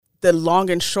the long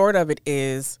and short of it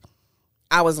is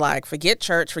I was like, forget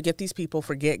church, forget these people,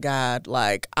 forget God.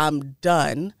 Like, I'm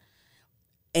done.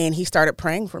 And he started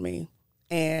praying for me.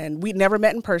 And we'd never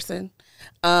met in person.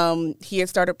 He had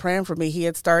started praying for me. He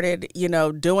had started,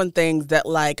 doing things that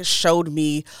like showed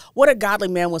me what a godly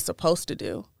man was supposed to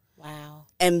do. Wow.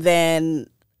 And then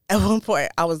at one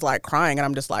point I was like crying and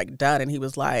I'm just like done. And he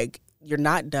was like, you're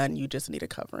not done. You just need a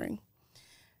covering.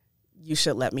 You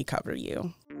should let me cover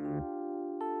you.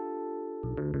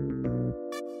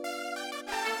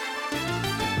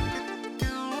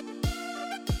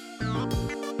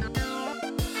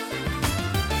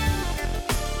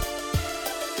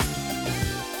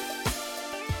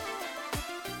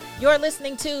 You're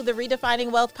listening to the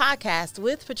Redefining Wealth podcast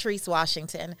with Patrice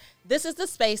Washington. This is the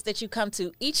space that you come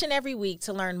to each and every week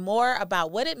to learn more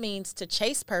about what it means to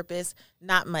chase purpose,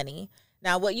 not money.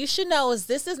 Now, what you should know is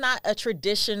this is not a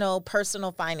traditional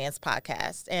personal finance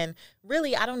podcast. And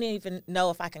really, I don't even know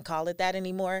if I can call it that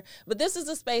anymore. But this is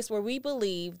a space where we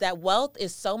believe that wealth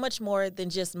is so much more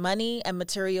than just money and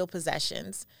material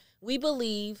possessions. We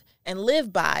believe and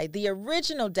live by the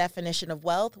original definition of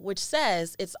wealth, which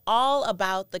says it's all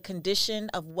about the condition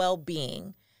of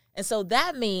well-being. And so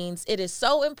that means it is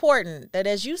so important that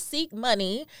as you seek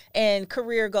money and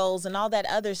career goals and all that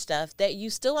other stuff, that you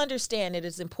still understand it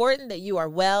is important that you are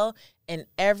well in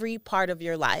every part of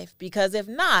your life, because if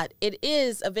not, it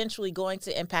is eventually going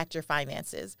to impact your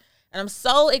finances. And I'm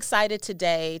so excited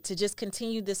today to just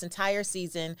continue this entire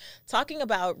season talking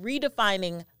about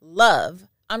redefining love.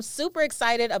 I'm super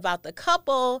excited about the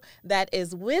couple that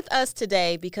is with us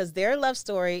today because their love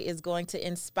story is going to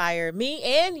inspire me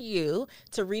and you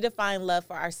to redefine love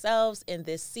for ourselves in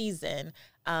this season.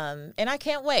 And I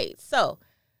can't wait. So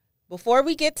before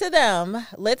we get to them,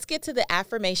 let's get to the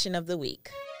affirmation of the week.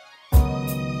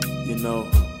 You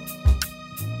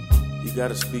got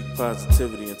to speak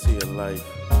positivity into your life,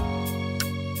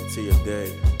 into your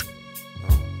day.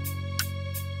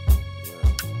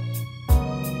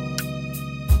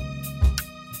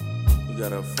 You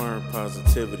gotta affirm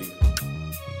positivity.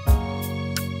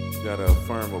 You gotta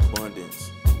affirm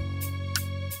abundance.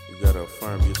 You gotta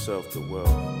affirm yourself to wealth.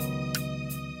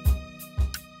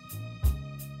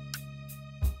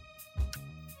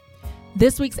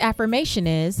 This week's affirmation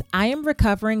is, I am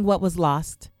recovering what was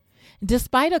lost.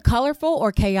 Despite a colorful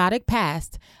or chaotic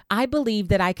past, I believe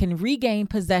that I can regain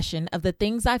possession of the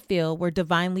things I feel were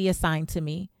divinely assigned to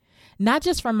me. Not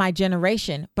just from my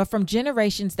generation, but from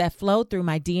generations that flowed through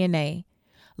my DNA.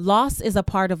 Loss is a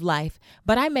part of life,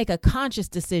 but I make a conscious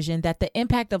decision that the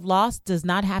impact of loss does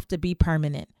not have to be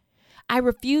permanent. I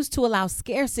refuse to allow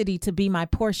scarcity to be my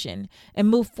portion and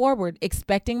move forward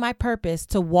expecting my purpose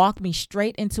to walk me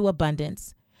straight into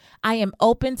abundance. I am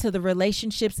open to the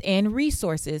relationships and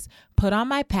resources put on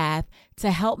my path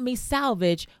to help me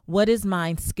salvage what is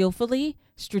mine skillfully,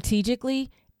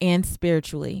 strategically, and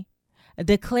spiritually.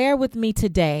 Declare with me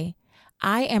today,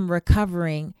 I am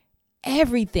recovering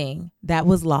everything that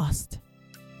was lost.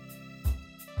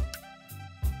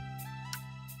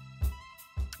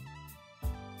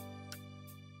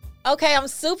 Okay, I'm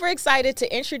super excited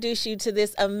to introduce you to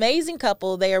this amazing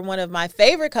couple. They are one of my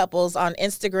favorite couples on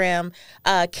Instagram.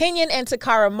 Kenyon and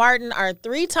Taccara Martin are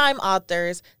 3-time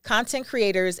authors, content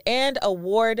creators, and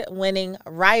award-winning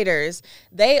writers.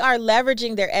 They are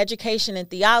leveraging their education in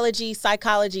theology,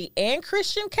 psychology, and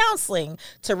Christian counseling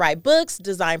to write books,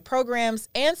 design programs,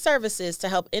 and services to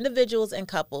help individuals and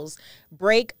couples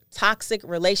break toxic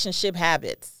relationship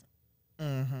habits.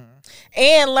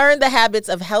 And learn the habits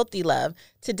of healthy love.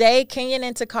 Today, Kenyon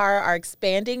and Taccara are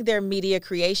expanding their media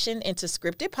creation into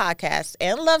scripted podcasts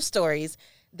and love stories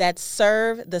that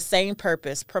serve the same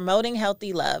purpose, promoting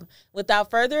healthy love.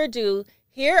 Without further ado,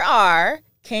 here are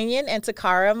Kenyon and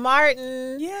Taccara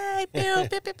Martin. Yay! Pew,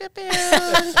 pew, pew, pew, pew.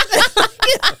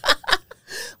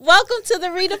 Welcome to the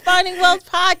Redefining Wealth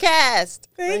podcast.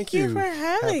 Thank you for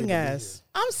having us.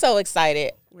 I'm so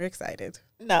excited. We're excited.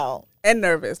 No. And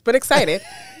nervous, but excited.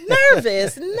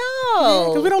 Nervous? No.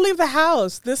 Because we don't leave the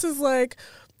house. This is like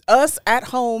us at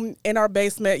home in our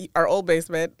basement, our old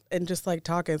basement, and just like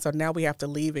talking. So now we have to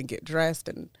leave and get dressed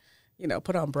and,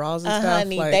 put on bras and stuff.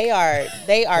 Honey,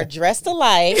 they are dressed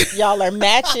alike. Y'all are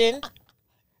matching.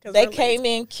 They came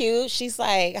in cute. She's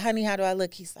like, honey, how do I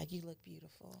look? He's like, you look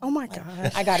beautiful. Oh, my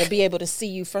gosh. I got to be able to see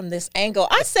you from this angle.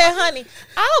 I said, honey,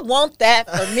 I want that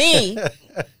for me.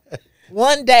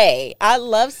 One day. I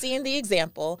love seeing the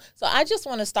example. So I just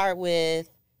want to start with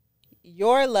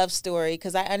your love story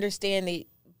because I understand that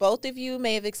both of you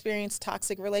may have experienced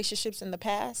toxic relationships in the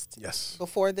past? Yes.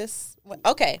 Before this?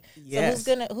 Okay. Yes.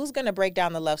 So who's gonna break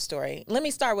down the love story? Let me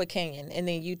start with Kenyon, and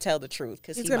then you tell the truth,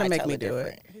 because He's he gonna might make tell me it do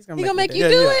different. it. He's He gonna make you Yeah,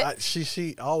 do yeah. it?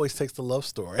 She always takes the love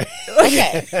story.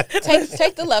 Okay.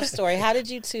 Take the love story. How did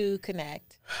you two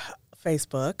connect?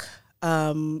 Facebook.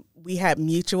 We had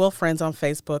mutual friends on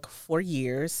Facebook for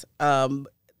years.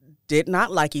 Did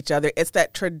not like each other. It's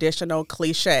that traditional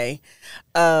cliche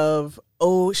of,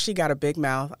 oh, she got a big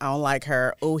mouth, I don't like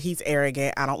her. Oh, he's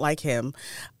arrogant, I don't like him.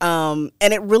 And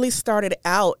it really started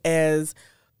out as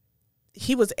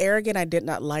he was arrogant, I did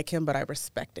not like him, but I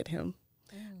respected him.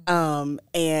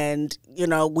 And, you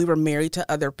know, we were married to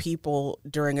other people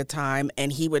during a time,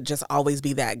 and he would just always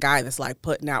be that guy that's like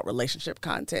putting out relationship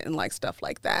content and like stuff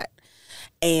like that.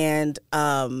 And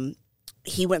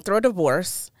he went through a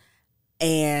divorce.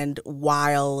 And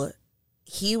while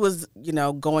he was, you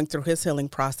know, going through his healing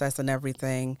process and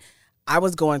everything, I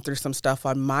was going through some stuff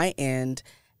on my end,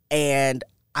 and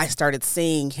I started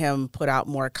seeing him put out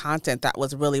more content that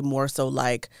was really more so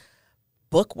like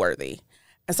book worthy.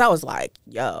 And so I was like,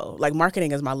 yo, like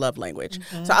marketing is my love language.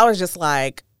 Mm-hmm. So I was just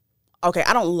like, okay,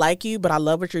 I don't like you, but I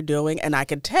love what you're doing. And I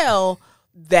could tell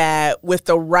that with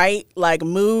the right like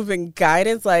move and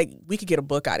guidance, like we could get a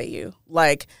book out of you.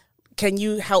 Like, can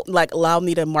you help, like, allow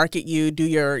me to market you, do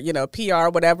your, you know, PR,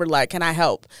 whatever, like, can I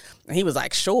help? And he was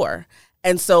like, sure.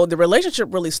 And so the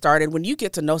relationship really started. When you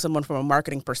get to know someone from a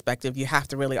marketing perspective, you have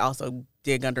to really also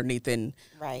dig underneath and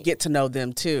get to know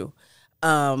them too.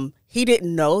 He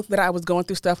didn't know that I was going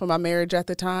through stuff in my marriage at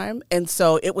the time. And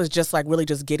so it was just like really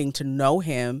just getting to know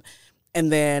him.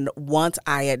 And then once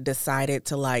I had decided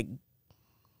to like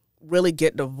really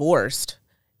get divorced,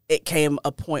 it came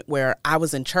a point where I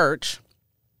was in church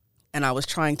and I was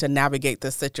trying to navigate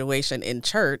the situation in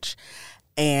church.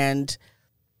 And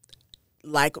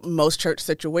like most church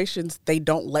situations, they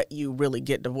don't let you really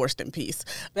get divorced in peace.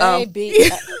 Baby.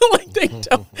 Like they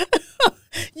don't.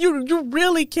 You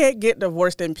really can't get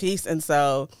divorced in peace. And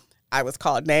so I was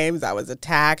called names. I was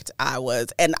attacked.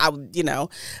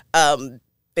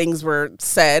 Things were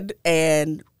said.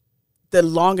 And the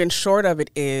long and short of it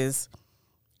is,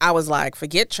 I was like,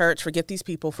 forget church, forget these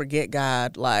people, forget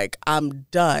God. Like, I'm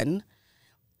done.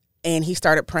 And he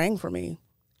started praying for me.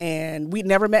 And we'd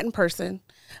never met in person.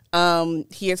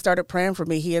 He had started praying for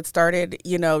me. He had started,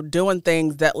 you know, doing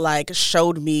things that like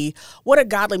showed me what a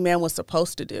godly man was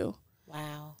supposed to do.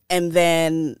 Wow. And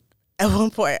then at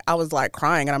one point I was like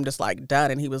crying and I'm just like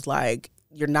done. And he was like,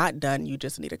 you're not done. You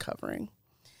just need a covering.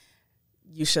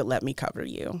 You should let me cover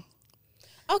you.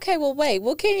 Okay, well, wait.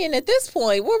 Well, Kenyon, at this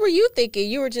point, what were you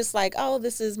thinking? You were just like, oh,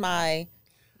 this is my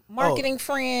marketing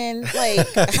friend. Like,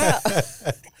 how?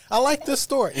 I like this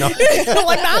story. No.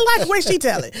 I like the way she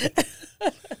tell it.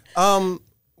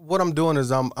 What I'm doing is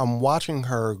I'm watching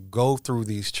her go through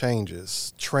these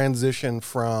changes, transition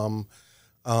from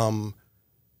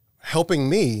helping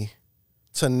me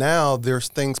to now there's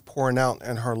things pouring out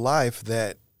in her life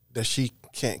that she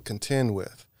can't contend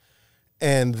with.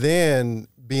 And then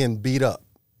being beat up,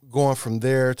 going from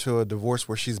there to a divorce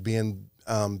where she's being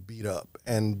beat up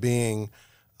and being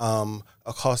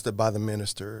accosted by the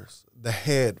ministers, the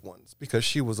head ones, because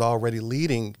she was already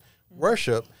leading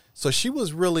worship. So she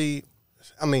was really,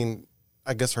 I mean,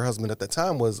 I guess her husband at that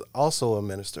time was also a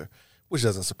minister, which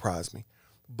doesn't surprise me.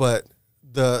 But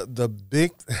the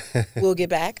big we'll get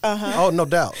back. Oh, no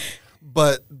doubt.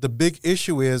 But the big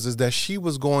issue is that she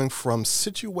was going from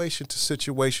situation to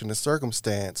situation and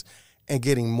circumstance and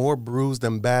getting more bruised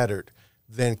and battered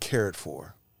than cared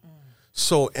for.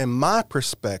 So in my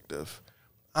perspective,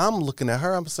 I'm looking at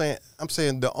her, I'm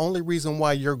saying the only reason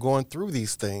why you're going through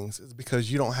these things is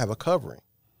because you don't have a covering.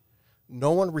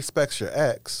 No one respects your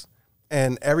ex,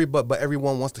 and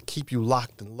everyone wants to keep you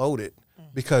locked and loaded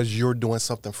because you're doing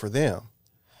something for them.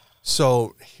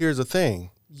 So here's the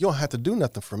thing. You don't have to do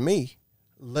nothing for me.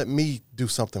 Let me do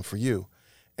something for you.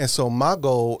 And so my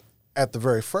goal at the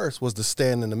very first was to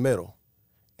stand in the middle.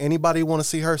 Anybody want to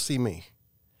see her, see me.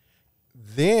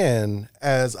 Then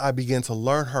as I began to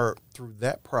learn her through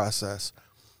that process,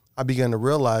 I began to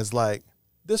realize, like,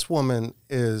 this woman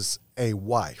is a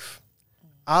wife.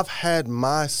 I've had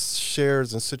my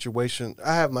shares in situations.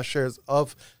 I have my shares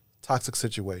of toxic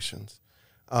situations.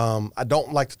 I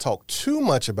don't like to talk too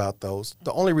much about those.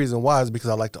 The only reason why is because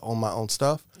I like to own my own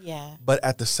stuff. Yeah. But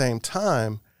at the same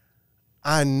time,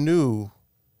 I knew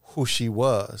who she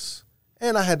was.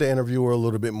 And I had to interview her a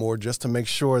little bit more just to make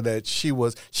sure that she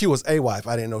was a wife.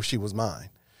 I didn't know she was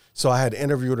mine. So I had to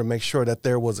interview her to make sure that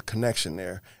there was a connection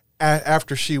there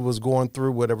after she was going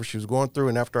through whatever she was going through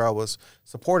and after I was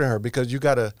supporting her, because you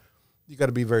gotta you got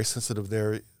to be very sensitive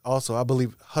there. Also, I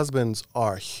believe husbands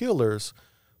are healers,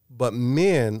 but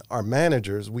men are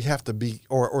managers. We have to be,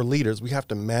 or leaders, we have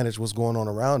to manage what's going on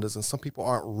around us. And some people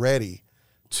aren't ready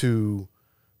to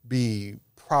be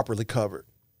properly covered.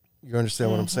 You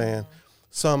understand what I'm saying?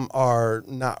 Some are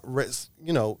not,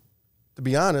 to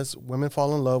be honest, women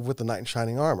fall in love with the knight in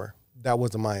shining armor. That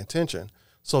wasn't my intention.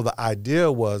 So the idea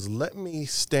was, let me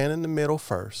stand in the middle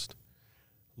first,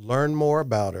 learn more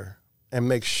about her, and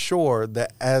make sure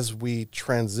that as we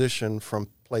transition from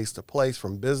place to place,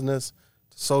 from business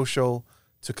to social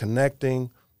to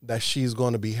connecting, that she's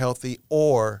going to be healthy,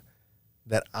 or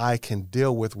that I can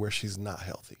deal with where she's not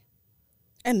healthy.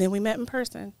 And then we met in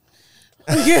person.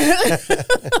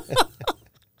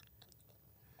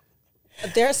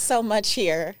 There's so much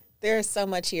here.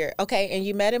 Okay, and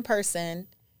you met in person,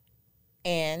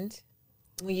 and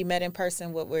when you met in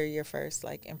person, what were your first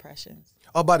impressions?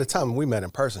 Oh, by the time we met in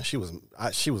person, she was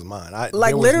mine.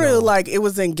 It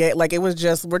was engaged. Like, it was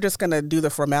just, we're just gonna do the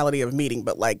formality of meeting,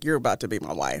 but you're about to be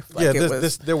my wife.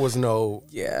 There was no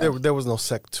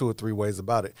 2 or 3 ways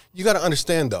about it. You got to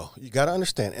understand, though.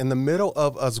 In the middle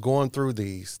of us going through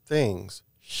these things,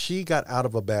 she got out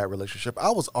of a bad relationship.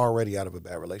 I was already out of a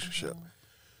bad relationship. Mm-hmm.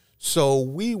 So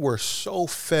we were so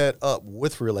fed up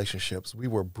with relationships. We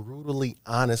were brutally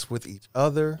honest with each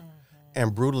other. Mm-hmm.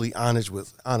 And brutally honest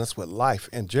with life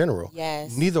in general.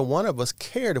 Yes. Neither one of us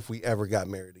cared if we ever got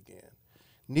married again.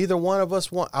 Neither one of us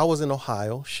I was in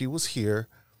Ohio, she was here,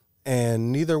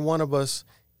 and neither one of us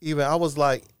I was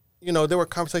like, there were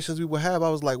conversations we would have. I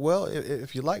was like, well,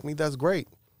 if you like me, that's great.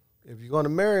 If you're going to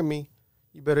marry me,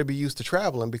 you better be used to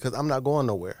traveling, because I'm not going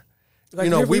nowhere.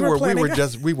 We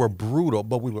were brutal,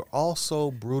 but we were also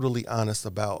brutally honest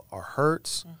about our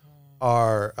hurts. Mm-hmm.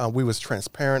 We was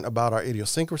transparent about our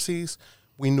idiosyncrasies.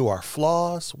 We knew our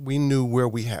flaws. We knew where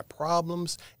we had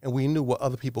problems, and we knew what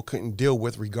other people couldn't deal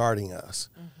with regarding us.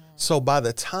 Mm-hmm. So by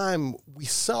the time we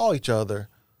saw each other,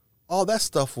 all that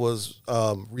stuff was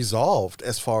resolved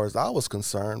as far as I was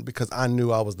concerned, because I knew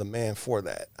I was the man for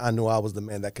that. I knew I was the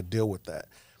man that could deal with that.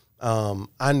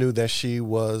 I knew that she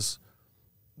was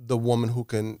the woman who,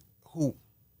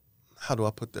 how do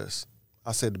I put this?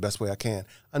 I'll say it the best way I can.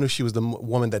 I knew she was the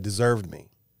woman that deserved me.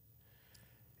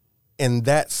 And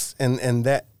that's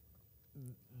a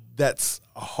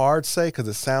hard say, because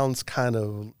it sounds kind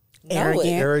of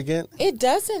arrogant. It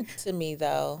doesn't to me,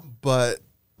 though. But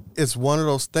it's one of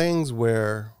those things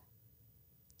where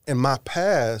in my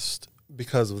past,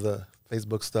 because of the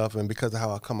Facebook stuff and because of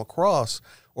how I come across,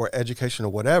 or education or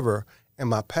whatever, in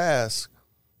my past,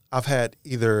 I've had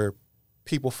either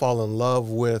people fall in love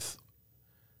with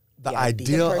the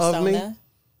idea of me,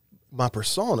 my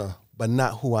persona, but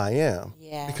not who I am.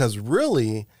 Yeah. Because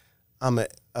really, I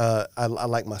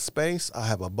like my space. I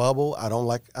have a bubble.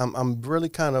 I'm really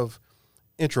kind of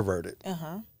introverted.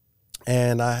 Uh-huh.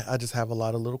 And I just have a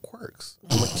lot of little quirks.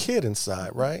 I'm a kid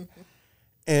inside, right?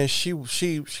 And she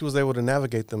was able to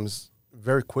navigate them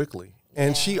very quickly.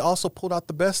 And she also pulled out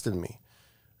the best in me.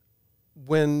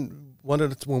 When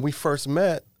we first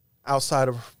met, outside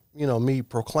of me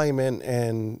proclaiming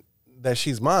and that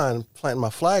she's mine, planting my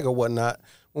flag or whatnot,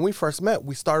 when we first met,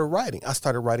 we started writing. I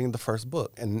started writing the first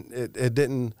book, and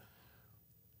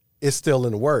it's still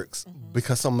in the works, mm-hmm.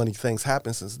 because so many things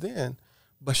happened since then.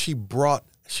 But she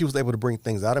was able to bring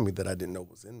things out of me that I didn't know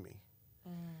was in me.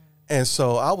 Mm. And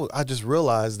so I just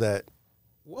realized that,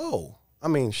 whoa, I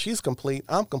mean, she's complete,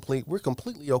 I'm complete, we're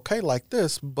completely okay like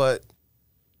this, but.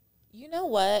 You know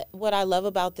what? What I love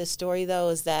about this story, though,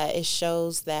 is that it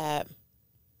shows that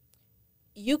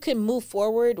you can move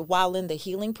forward while in the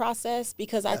healing process,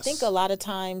 because I think a lot of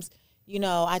times,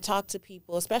 I talk to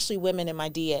people, especially women in my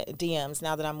DMs,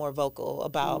 now that I'm more vocal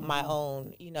about mm-hmm. my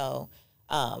own,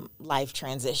 life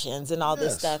transitions and all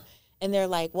this stuff. And they're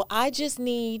like, well, I just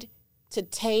need to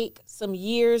take some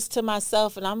years to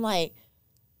myself. And I'm like,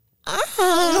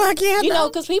 I can't.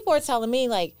 Because people are telling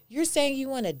me, you're saying you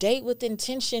want to date with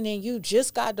intention and you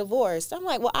just got divorced. I'm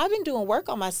like, well, I've been doing work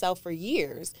on myself for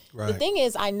years. Right. The thing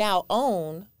is, I now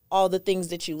own all the things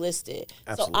that you listed.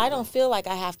 Absolutely. So I don't feel like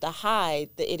I have to hide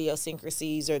the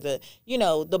idiosyncrasies or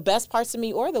the best parts of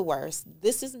me or the worst.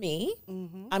 This is me.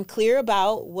 Mm-hmm. I'm clear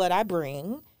about what I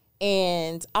bring.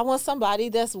 And I want somebody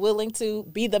that's willing to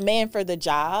be the man for the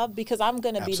job, because I'm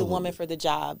going to be the woman for the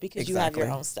job, because you have your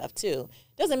own stuff too.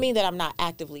 Doesn't mean that I'm not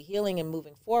actively healing and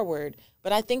moving forward,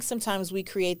 but I think sometimes we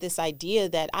create this idea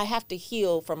that I have to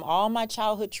heal from all my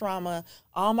childhood trauma,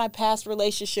 all my past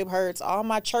relationship hurts, all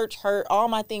my church hurt, all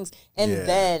my things, and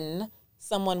then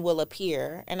someone will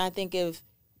appear. And I think if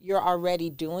you're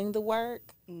already doing the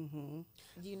work, mm-hmm.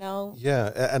 you know? Yeah,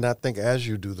 and I think as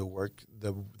you do the work,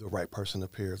 the right person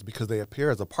appears because they appear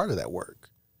as a part of that work.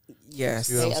 Yes.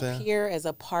 You know They what I'm saying? appear as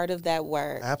a part of that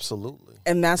work. Absolutely.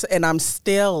 And I'm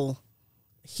still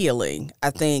healing. I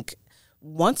think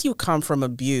once you come from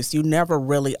abuse, you never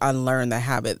really unlearn the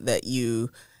habit that you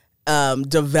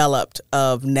developed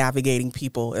of navigating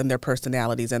people and their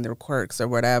personalities and their quirks or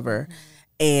whatever.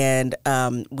 And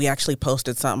we actually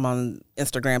posted something on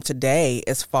Instagram today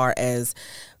as far as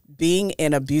being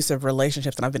in abusive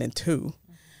relationships, and I've been in two,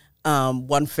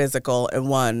 one physical and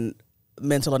one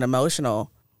mental and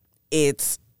emotional.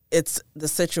 It's the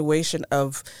situation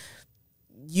of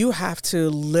you have to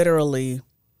literally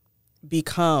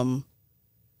become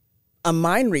a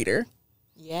mind reader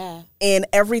Yeah. in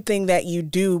everything that you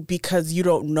do because you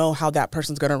don't know how that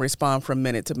person's going to respond from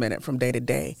minute to minute, from day to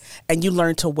day. And you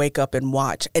learn to wake up and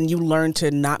watch, and you learn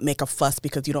to not make a fuss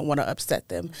because you don't want to upset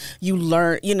them. You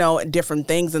learn, different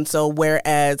things. And so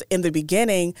whereas in the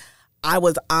beginning, I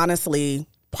was honestly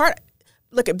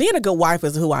look, at being a good wife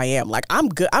is who I am. Like, I'm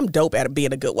dope at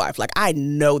being a good wife. Like, I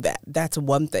know that. That's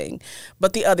one thing.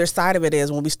 But the other side of it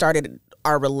is when we started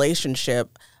our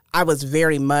relationship, I was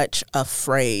very much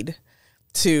afraid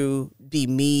to be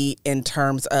me in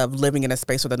terms of living in a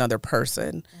space with another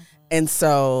person. And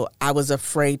so I was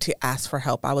afraid to ask for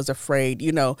help. I was afraid,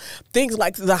 things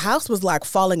like the house was like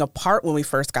falling apart when we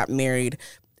first got married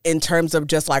in terms of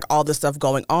just like all this stuff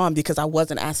going on because I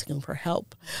wasn't asking for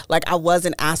help. Like, I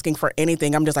wasn't asking for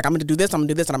anything. I'm just like, I'm going to do this, I'm going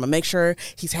to do this, and I'm going to make sure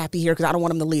he's happy here because I don't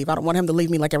want him to leave. I don't want him to leave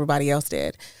me like everybody else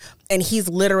did. And he's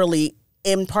literally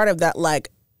in part of that, like,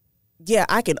 yeah,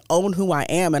 I can own who I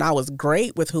am, and I was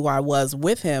great with who I was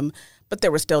with him, but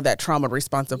there was still that trauma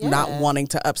response of not wanting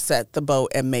to upset the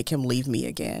boat and make him leave me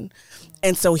again.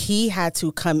 And so he had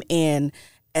to come in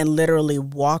and literally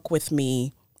walk with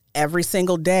me every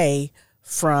single day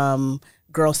from,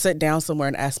 girl, sit down somewhere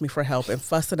and ask me for help and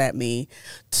fussing at me,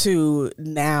 to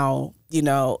now,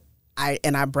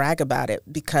 I brag about it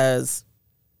because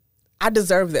I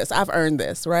deserve this. I've earned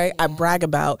this, right? Yeah. I brag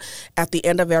about at the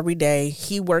end of every day,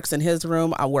 he works in his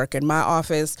room, I work in my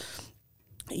office,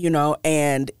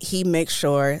 and he makes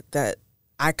sure that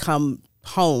I come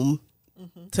home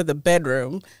to the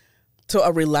bedroom to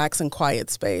a relaxed and quiet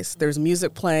space. There's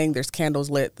music playing, there's candles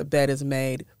lit, the bed is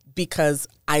made because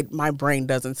my brain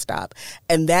doesn't stop.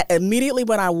 And that immediately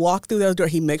when I walk through those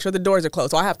doors, he makes sure the doors are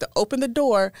closed. So I have to open the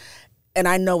door, and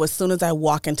I know as soon as I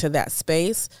walk into that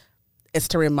space, it's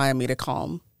to remind me to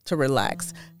calm, to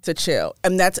relax, to chill.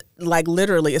 And that's like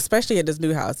literally, especially at this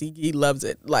new house, he loves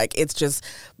it. Like, it's just,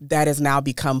 that has now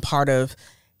become part of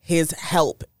his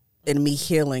help in me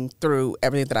healing through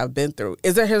everything that I've been through.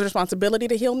 Is it his responsibility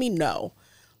to heal me? No.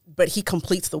 But he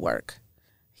completes the work.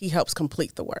 He helps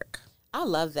complete the work. I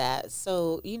love that.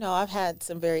 So, I've had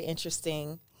some very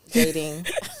interesting dating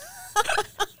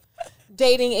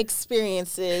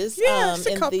experiences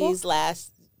in these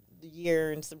last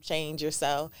year and some change or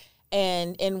so.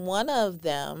 And in one of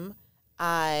them,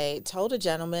 I told a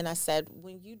gentleman, I said,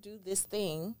 when you do this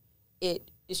thing, it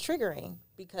is triggering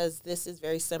because this is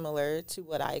very similar to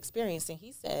what I experienced. And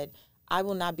he said, I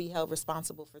will not be held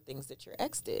responsible for things that your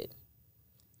ex did.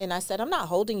 And I said, I'm not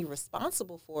holding you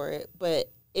responsible for it,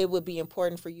 but it would be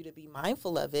important for you to be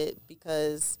mindful of it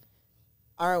because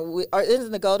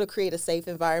isn't the goal to create a safe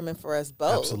environment for us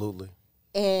both? Absolutely.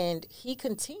 And he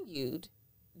continued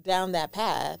down that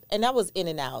path, and that was in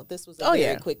and out. This was a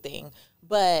very quick thing.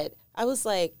 But I was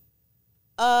like,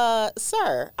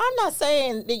 sir, I'm not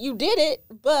saying that you did it,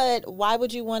 but why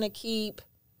would you want to keep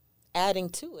adding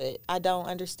to it? I don't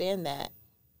understand that.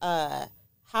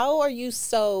 How are you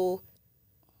so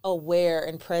aware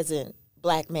and present,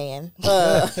 Black man,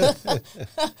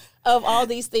 of all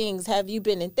these things? Have you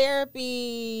been in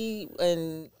therapy,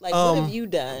 and like what have you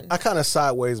done? I kind of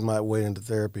sideways my way into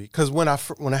therapy because when I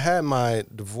had my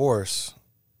divorce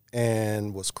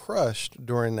and was crushed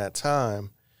during that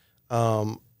time,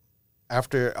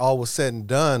 after all was said and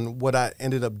done, what I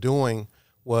ended up doing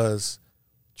was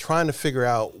trying to figure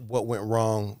out what went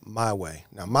wrong my way.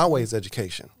 Now, my way is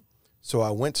education. So I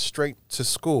went straight to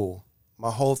school. My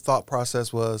whole thought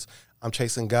process was, I'm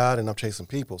chasing God and I'm chasing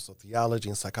people. So theology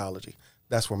and psychology,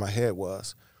 that's where my head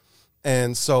was.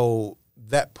 And so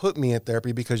that put me in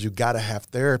therapy because you got to have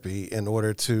therapy in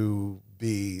order to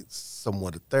be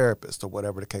somewhat a therapist or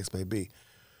whatever the case may be.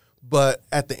 But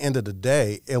at the end of the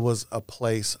day, it was a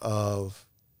place of,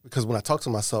 because when I talked to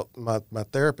my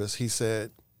therapist, he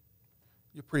said,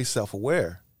 you're pretty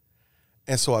self-aware.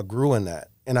 And so I grew in that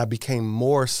and I became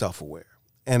more self-aware.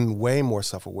 And way more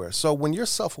self-aware. So when you're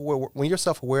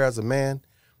self-aware as a man,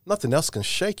 nothing else can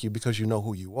shake you because you know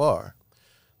who you are.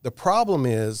 The problem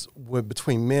is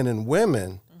between men and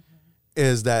women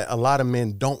is that a lot of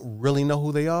men don't really know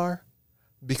who they are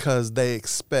because they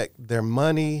expect their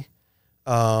money,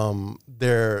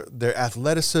 their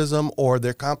athleticism, or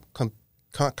their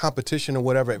competition or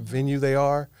whatever venue they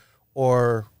are,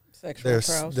 or their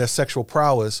sexual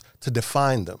prowess to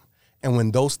define them. And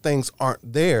when those things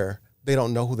aren't there, they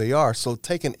don't know who they are. So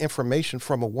taking information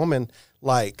from a woman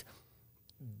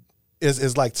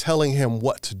is like telling him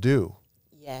what to do.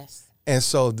 Yes. And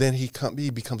so then he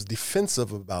becomes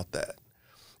defensive about that.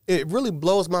 It really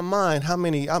blows my mind how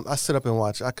many, I sit up and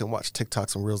I can watch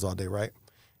TikToks and Reels all day, right?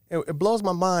 It blows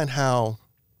my mind how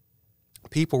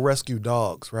people rescue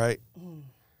dogs, right?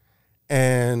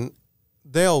 And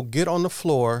they'll get on the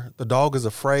floor. The dog is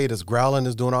afraid, is growling,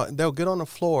 is doing all. They'll get on the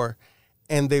floor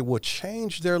and they will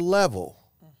change their level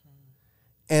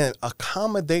and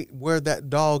accommodate where that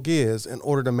dog is in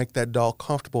order to make that dog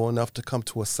comfortable enough to come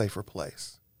to a safer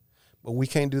place. But we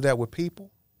can't do that with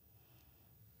people.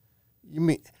 You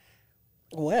mean?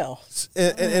 Well,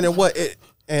 and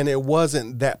it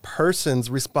wasn't that person's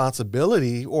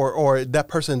responsibility, or that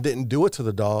person didn't do it to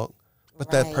the dog,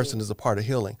 but that person is a part of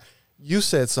healing. You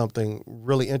said something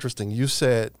really interesting. You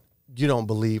said you don't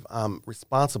believe I'm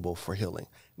responsible for healing.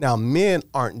 Now, men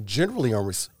are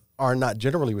not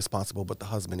generally responsible, but the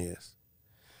husband is.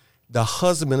 The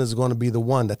husband is going to be the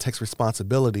one that takes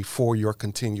responsibility for your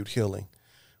continued healing.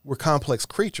 We're complex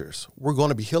creatures. We're going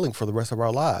to be healing for the rest of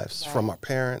our lives, from our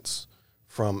parents,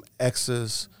 from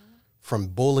exes, from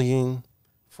bullying,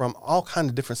 from all kinds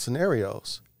of different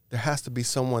scenarios. There has to be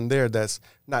someone there that's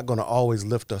not going to always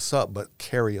lift us up, but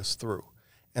carry us through.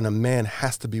 And a man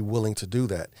has to be willing to do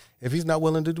that. If he's not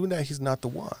willing to do that, he's not the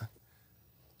one.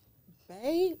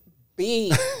 Baby.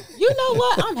 You know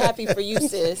what? I'm happy for you,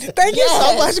 sis. Thank you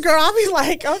so much, girl. I'll be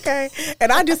like, okay.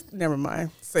 And I just, never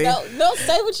mind. See? No,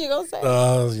 say what you going to say. I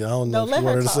don't know if you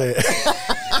wanted to say it.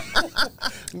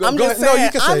 I'm just saying, no,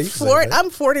 you can say I'm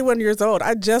 41 years old.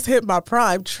 I just hit my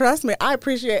prime. Trust me, I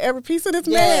appreciate every piece of this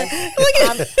man.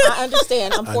 I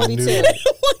understand. I'm 42.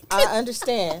 I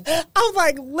understand. I was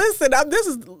like, listen,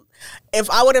 if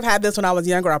I would have had this when I was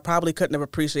younger, I probably couldn't have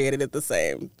appreciated it the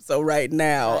same. So right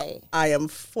now, I am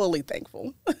fully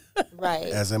thankful. Right.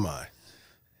 As am I.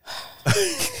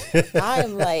 I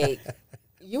am like,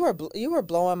 you were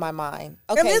blowing my mind.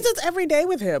 Okay. And this is every day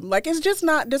with him. Like, it's just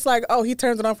not just like, oh, he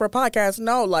turns it on for a podcast.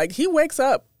 No, like, he wakes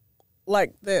up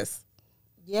like this.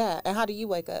 Yeah. And how do you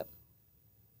wake up?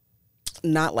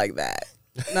 Not like that.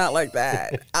 Not like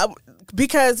that.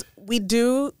 Because we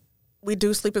do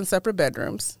sleep in separate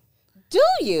bedrooms. Do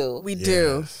you? We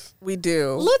do. We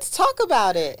do. Let's talk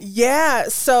about it. Yeah.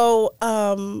 So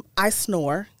I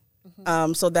snore.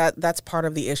 So that's part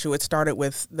of the issue. It started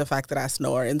with the fact that I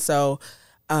snore. And so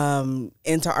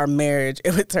into our marriage,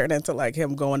 it would turn into like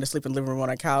him going to sleep in the living room on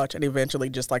a couch, and eventually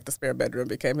just like the spare bedroom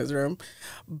became his room.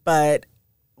 But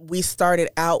we started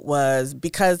out was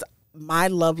because my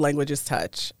love language is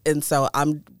touch. And so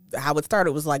how it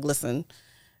started was like, listen,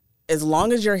 as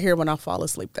long as you're here when I fall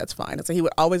asleep, that's fine. And so he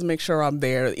would always make sure I'm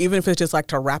there, even if it's just like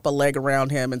to wrap a leg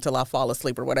around him until I fall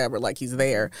asleep or whatever, like he's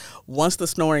there. Once the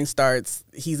snoring starts,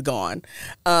 he's gone.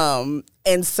 And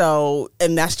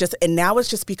now it's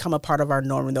just become a part of our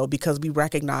norm though, because we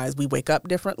recognize we wake up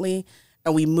differently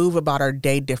and we move about our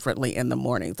day differently in the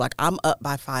mornings. Like I'm up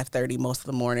by 5:30 most of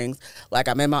the mornings. Like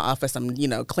I'm in my office, I'm,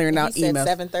 clearing out emails.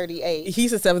 He said 7:38. He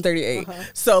said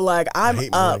 7:38. So like I'm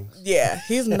up. Mornings. Yeah,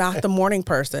 he's not the morning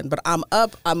person, but I'm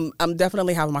up. I'm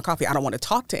definitely having my coffee. I don't want to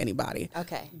talk to anybody.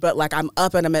 Okay. But like I'm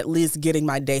up and I'm at least getting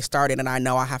my day started, and I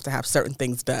know I have to have certain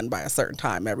things done by a certain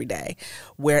time every day.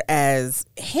 Whereas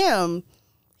him,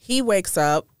 he wakes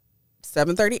up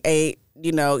 7:38.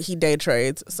 He day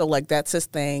trades, so like that's his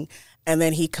thing. And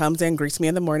then he comes in, greets me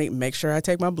in the morning, make sure I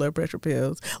take my blood pressure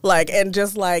pills. And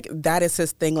just like, that is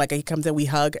his thing. Like he comes in, we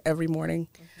hug every morning.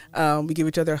 We give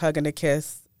each other a hug and a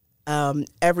kiss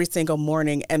every single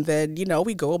morning. And then,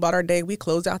 we go about our day. We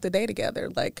close out the day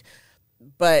together.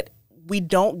 But we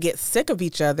don't get sick of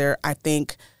each other, I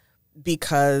think,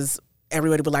 because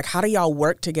everybody would like, how do y'all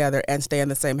work together and stay in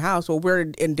the same house? Well, we're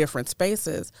in different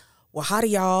spaces. Well, how do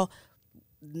y'all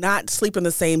not sleep in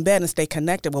the same bed and stay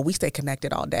connected? Well, we stay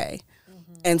connected all day.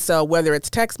 And so whether it's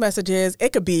text messages,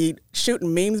 it could be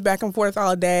shooting memes back and forth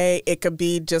all day. It could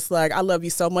be just like, I love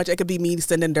you so much. It could be me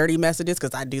sending dirty messages,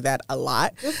 because I do that a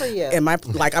lot. Good for you.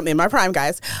 I'm in my prime,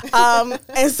 guys.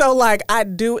 And so I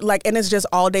do and it's just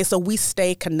all day. So we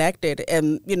stay connected.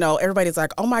 And, everybody's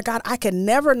like, oh my God, I can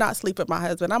never not sleep with my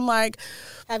husband. I'm like,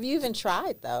 have you even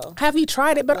tried though? Have you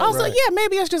tried it? But also,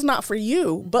 maybe it's just not for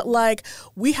you. But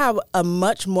we have a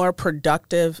much more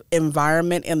productive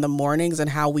environment in the mornings and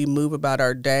how we move about our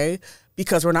our day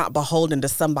because we're not beholden to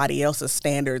somebody else's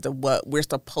standards of what we're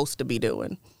supposed to be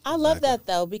doing. I love that,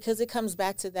 though, because it comes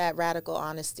back to that radical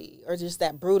honesty or just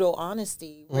that brutal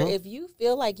honesty where if you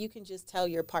feel like you can just tell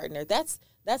your partner, that's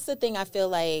the thing I feel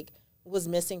like was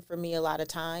missing for me a lot of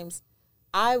times.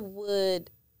 I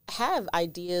would have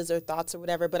ideas or thoughts or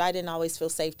whatever, but I didn't always feel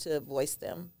safe to voice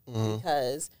them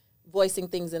because voicing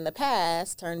things in the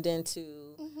past turned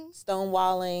into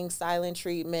stonewalling, silent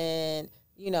treatment,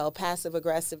 passive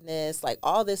aggressiveness, like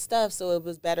all this stuff. So it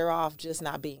was better off just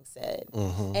not being said.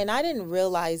 And I didn't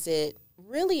realize it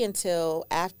really until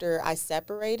after I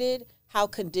separated how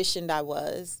conditioned I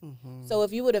was. So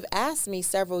if you would have asked me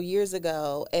several years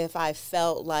ago if I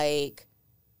felt like,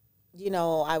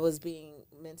 I was being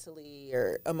mentally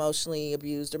or emotionally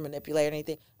abused or manipulated or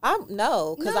anything,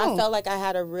 no, because I felt like I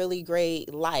had a really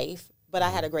great life, but I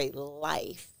had a great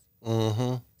life.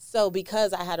 So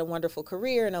because I had a wonderful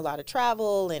career and a lot of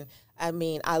travel, and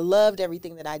I loved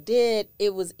everything that I did,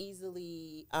 it was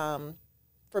easily,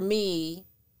 for me,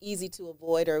 easy to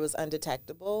avoid, or it was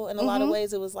undetectable. In a lot of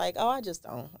ways, it was like, oh, I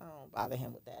don't bother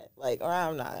him with that. Like, or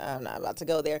I'm not about to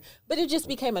go there. But it just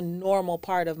became a normal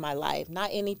part of my life, not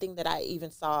anything that I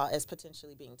even saw as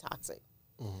potentially being toxic.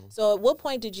 So at what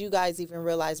point did you guys even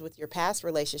realize with your past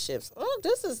relationships,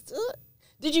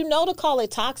 did you know to call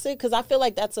it toxic? Because I feel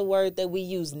like that's a word that we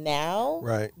use now.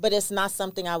 Right. But it's not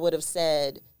something I would have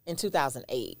said in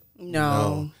 2008.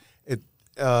 No.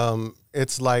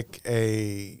 It's like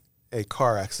a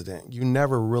car accident. You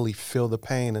never really feel the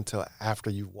pain until after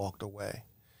you've walked away.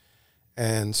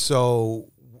 And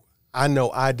so I know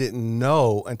I didn't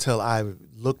know until I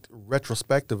looked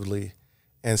retrospectively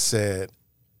and said,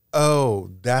 oh,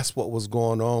 that's what was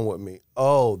going on with me.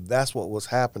 Oh, that's what was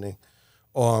happening.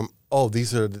 Oh,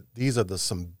 these are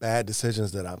some bad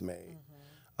decisions that I've made.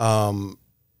 And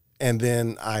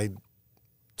then I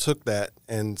took that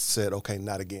and said, okay,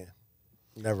 not again,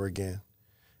 never again.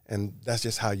 And that's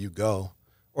just how you go,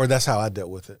 or that's how I dealt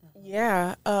with it.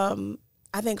 Yeah.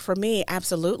 I think for me,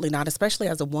 absolutely not, especially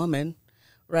as a woman,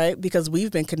 right? Because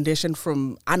we've been conditioned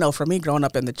I know for me growing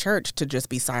up in the church to just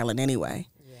be silent anyway.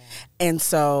 Yeah. And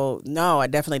so, no, I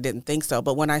definitely didn't think so.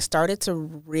 But when I started to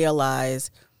realize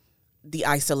the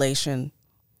isolation,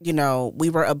 we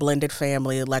were a blended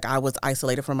family. Like I was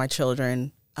isolated from my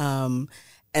children and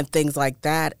things like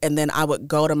that. And then I would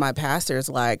go to my pastors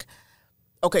like,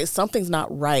 okay, something's not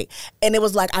right. And it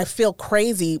was like, I feel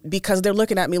crazy because they're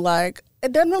looking at me like,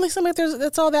 it doesn't really seem like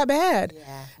it's all that bad.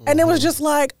 Yeah. And it was just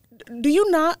like, do you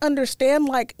not understand?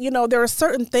 Like, there are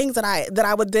certain things that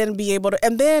I would then be able to,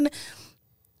 and then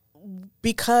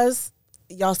because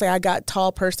y'all say I got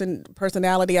tall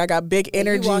personality, I got big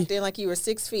energy. You walked in like you were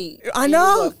 6 feet. I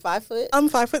know. You were 5 foot?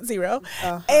 I'm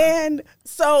 5'0". And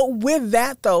so with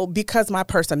that though, because my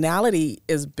personality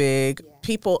is big,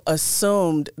 people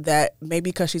assumed that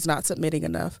maybe because she's not submitting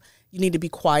enough, you need to be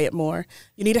quiet more.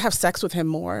 You need to have sex with him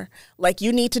more. Like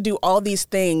you need to do all these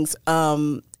things.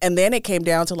 And then it came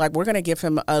down to like, we're going to give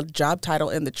him a job title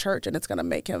in the church and it's going to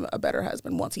make him a better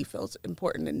husband once he feels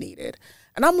important and needed.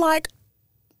 And I'm like,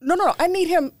 no, I need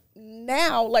him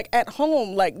now, like at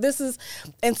home, like this is,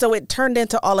 and so it turned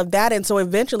into all of that. And so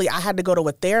eventually I had to go to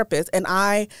a therapist and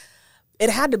it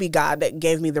had to be God that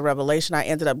gave me the revelation. I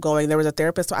ended up going, there was a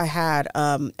therapist I had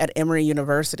at Emory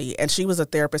University, and she was a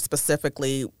therapist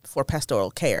specifically for pastoral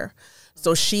care.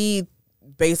 So she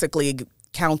basically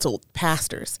counseled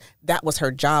pastors. That was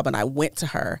her job. And I went to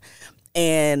her,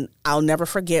 and I'll never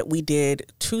forget, we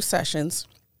did 2 sessions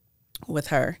with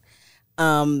her.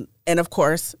 And of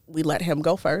course, we let him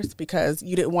go first because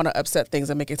you didn't want to upset things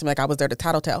and make it seem like I was there to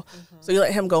tattletale. So you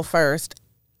let him go first.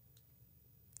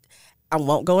 I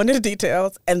won't go into the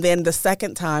details. And then the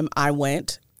second time I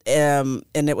went, and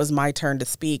it was my turn to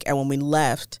speak. And when we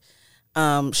left,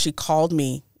 she called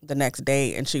me the next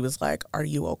day and she was like, "Are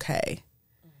you okay?"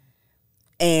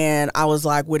 And I was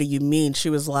like, "What do you mean?" She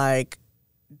was like,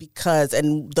 because,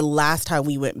 and the last time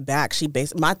we went back,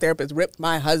 my therapist ripped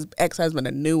my ex-husband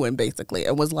a new one basically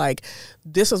and was like,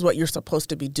 "This is what you're supposed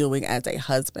to be doing as a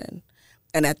husband."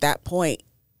 And at that point,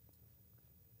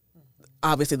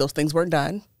 obviously those things weren't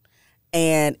done.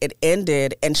 And it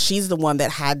ended, and she's the one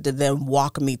that had to then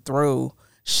walk me through.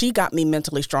 She got me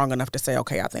mentally strong enough to say,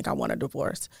 okay, I think I want a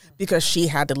divorce, because she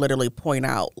had to literally point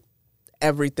out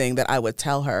everything that I would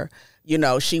tell her.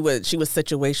 She was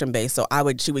situation based. So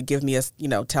she would give me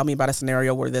tell me about a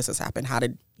scenario where this has happened. How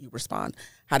did you respond?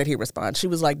 How did he respond? She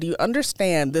was like, do you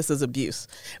understand this is abuse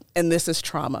and this is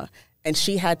trauma? And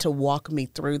she had to walk me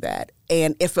through that.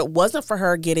 And if it wasn't for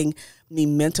her getting me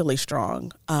mentally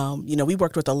strong, we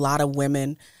worked with a lot of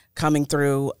women coming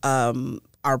through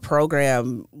our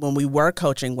program when we were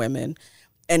coaching women.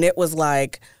 And it was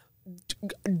like,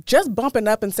 just bumping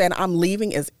up and saying, I'm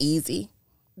leaving is easy.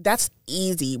 That's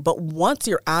easy. But once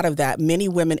you're out of that, many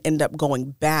women end up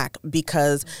going back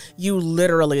because you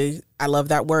literally, I love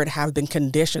that word, have been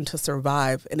conditioned to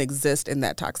survive and exist in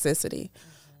that toxicity.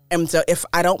 And so if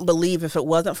it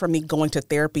wasn't for me going to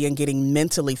therapy and getting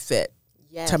mentally fit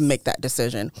to make that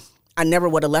decision, I never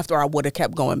would have left, or I would have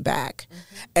kept going back.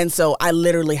 And so I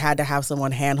literally had to have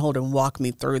someone handhold and walk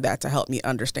me through that to help me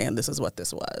understand this is what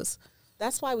this was.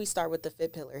 That's why we start with the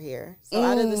fit pillar here. So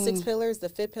out of the 6 pillars, the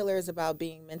fit pillar is about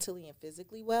being mentally and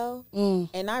physically well.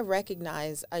 And I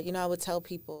recognize, I would tell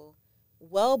people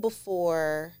well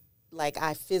before, like,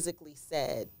 I physically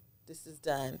said, this is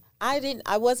done.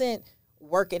 I wasn't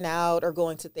working out or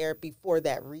going to therapy for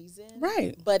that reason.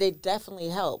 Right. But it definitely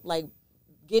helped, like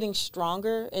getting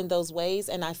stronger in those ways.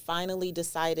 And I finally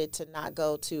decided to not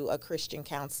go to a Christian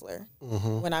counselor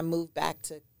when I moved back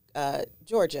to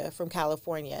Georgia from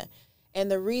California. And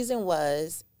the reason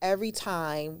was every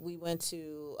time we went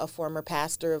to a former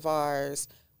pastor of ours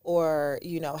or,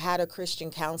 had a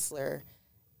Christian counselor,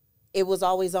 it was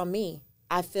always on me.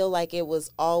 I feel like it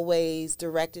was always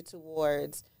directed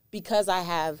towards, because I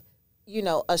have,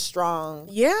 a strong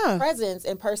presence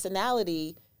and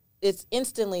personality, it's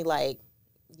instantly like,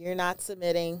 you're not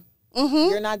submitting,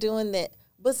 you're not doing that.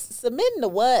 But submitting to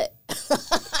what?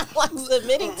 Like,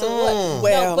 submitting to what?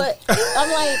 Well. No, but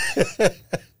I'm like...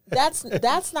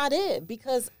 That's not it,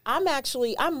 because I'm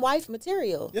wife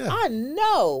material. Yeah. I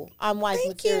know I'm wife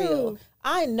Thank material. you.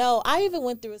 I know. I even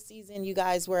went through a season, you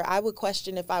guys, where I would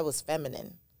question if I was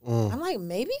feminine. I'm like,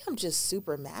 maybe I'm just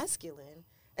super masculine.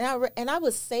 And I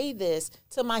would say this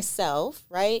to myself,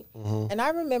 right? And I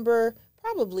remember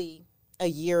probably a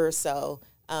year or so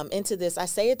into this, I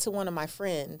say it to one of my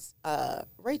friends,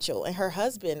 Rachel, and her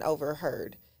husband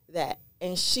overheard that.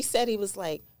 And she said, he was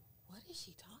like, what is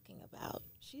she talking about?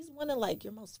 She's one of, like,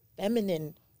 your most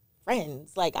feminine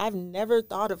friends. Like, I've never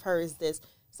thought of her as this.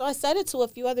 So I said it to a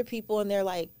few other people, and they're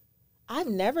like, I've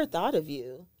never thought of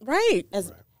you. Right.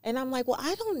 And I'm like, well,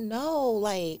 I don't know.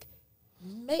 Like,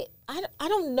 I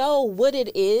don't know what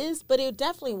it is, but it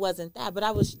definitely wasn't that. But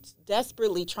I was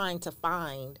desperately trying to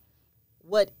find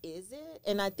what is it.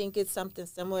 And I think it's something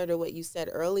similar to what you said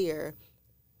earlier.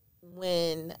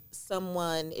 When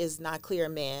someone is not clear, a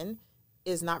man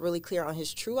is not really clear on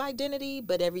his true identity,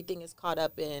 but everything is caught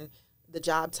up in the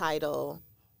job title,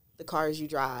 the cars you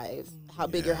drive, how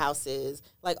big your house is,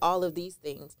 like all of these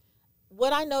things.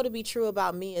 What I know to be true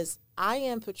about me is I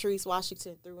am Patrice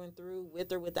Washington through and through,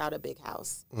 with or without a big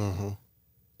house.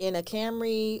 In a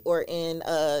Camry or in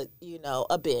a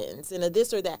Benz, in a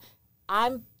this or that.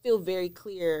 I feel very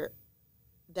clear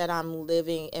that I'm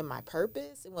living in my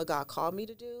purpose and what God called me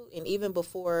to do. And even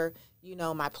before,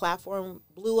 my platform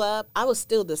blew up, I was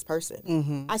still this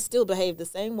person. I still behave the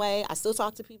same way. I still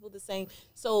talk to people the same.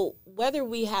 So whether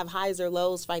we have highs or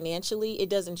lows financially, it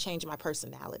doesn't change my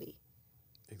personality,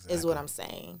 is what I'm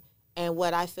saying. And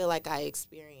what I feel like I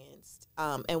experienced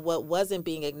and what wasn't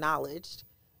being acknowledged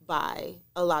by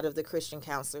a lot of the Christian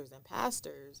counselors and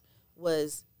pastors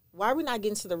was, why are we not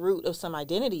getting to the root of some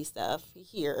identity stuff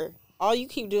here? All you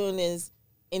keep doing is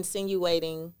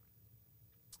insinuating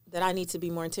that I need to be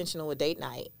more intentional with date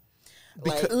night.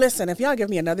 Listen, if y'all give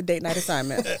me another date night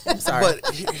assignment, I'm sorry.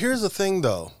 But here's the thing,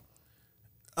 though.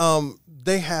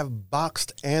 They have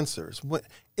boxed answers.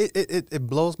 It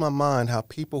blows my mind how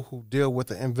people who deal with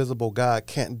the invisible God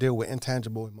can't deal with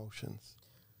intangible emotions.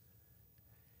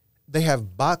 They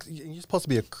have boxed. You're supposed to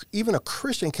be even a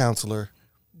Christian counselor.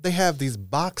 They have these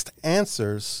boxed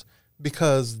answers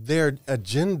because their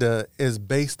agenda is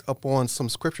based upon some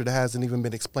scripture that hasn't even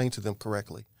been explained to them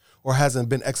correctly or hasn't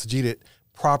been exegeted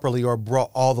properly or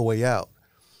brought all the way out.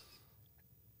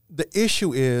 The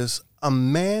issue is a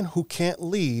man who can't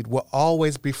lead will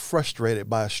always be frustrated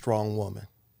by a strong woman.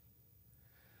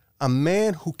 A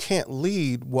man who can't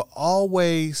lead will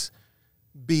always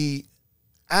be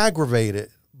aggravated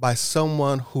by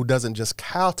someone who doesn't just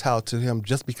kowtow to him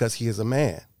just because he is a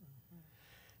man.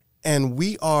 And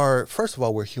we are, first of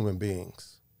all, we're human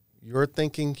beings. You're a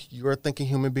thinking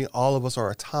human being. All of us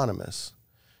are autonomous.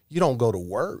 You don't go to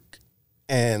work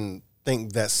and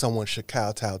think that someone should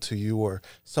kowtow to you or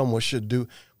someone should do,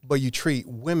 but you treat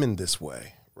women this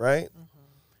way, right?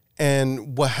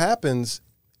 And what happens,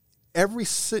 every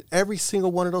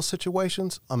single one of those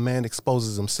situations, a man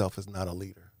exposes himself as not a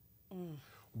leader.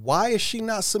 Why is she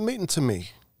not submitting to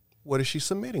me? What is she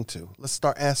submitting to? Let's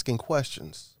start asking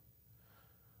questions.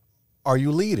 Are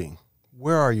you leading?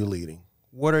 Where are you leading?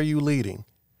 What are you leading?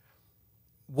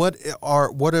 What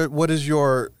is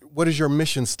your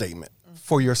mission statement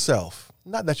for yourself?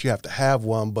 Not that you have to have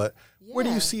one, but Where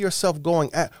do you see yourself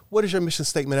going at? What is your mission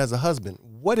statement as a husband?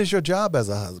 What is your job as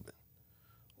a husband?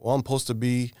 Well, I'm supposed to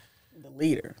be the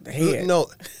leader, the head. No,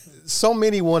 so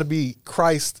many want to be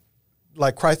Christ,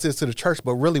 like Christ is to the church,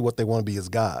 but really what they want to be is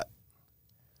God.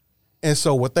 And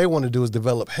so what they want to do is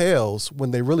develop hells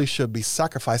when they really should be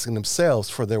sacrificing themselves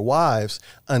for their wives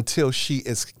until she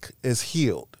is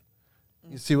healed.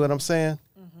 You see what I'm saying?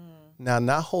 Mm-hmm. Now,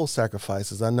 not whole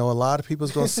sacrifices. I know a lot of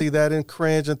people's going to see that and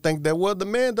cringe and think that, well, the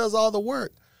man does all the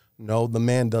work. No, the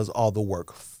man does all the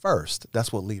work first.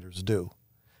 That's what leaders do.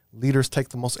 Leaders take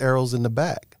the most arrows in the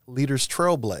back. Leaders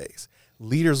trailblaze.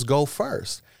 Leaders go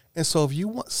first. And so if you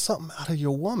want something out of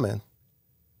your woman,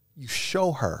 you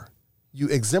show her. You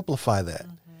exemplify that.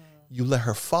 Mm-hmm. You let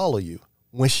her follow you.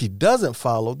 When she doesn't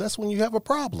follow, that's when you have a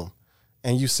problem.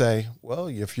 And you say, well,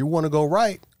 if you want to go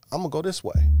right, I'm going to go this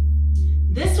way.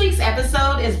 This week's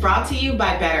episode is brought to you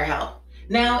by BetterHelp.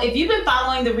 Now, if you've been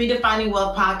following the Redefining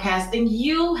Wealth podcast, then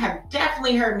you have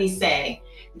definitely heard me say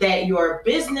that your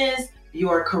business,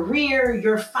 your career,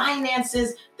 your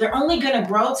finances, they're only going to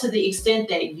grow to the extent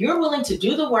that you're willing to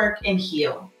do the work and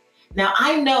heal. Now,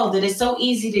 I know that it's so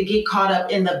easy to get caught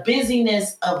up in the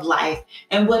busyness of life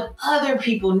and what other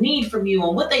people need from you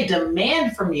and what they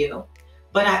demand from you.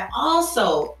 But I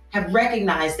also have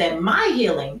recognized that my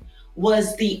healing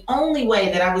was the only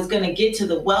way that I was going to get to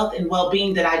the wealth and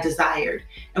well-being that I desired.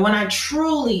 And when I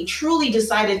truly, truly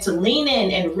decided to lean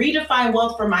in and redefine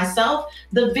wealth for myself,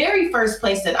 the very first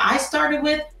place that I started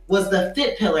with was the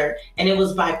fit pillar, and it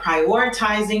was by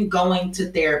prioritizing going to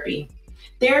therapy.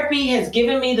 Therapy has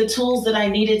given me the tools that I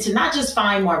needed to not just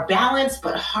find more balance,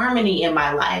 but harmony in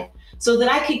my life so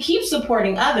that I could keep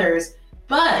supporting others,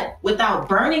 but without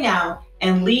burning out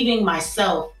and leaving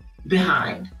myself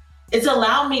behind. It's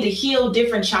allowed me to heal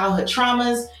different childhood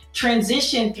traumas,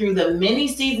 transition through the many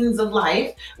seasons of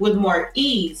life with more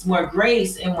ease, more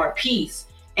grace, and more peace,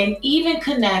 and even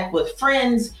connect with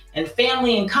friends and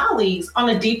family and colleagues on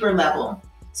a deeper level.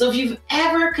 So if you've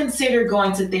ever considered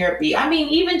going to therapy, I mean,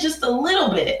 even just a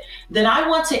little bit, then I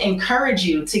want to encourage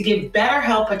you to give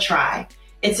BetterHelp a try.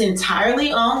 It's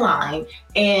entirely online,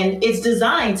 and it's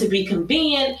designed to be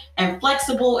convenient and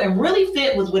flexible and really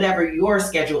fit with whatever your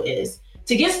schedule is.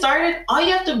 To get started, all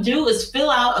you have to do is fill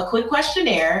out a quick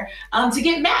questionnaire to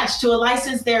get matched to a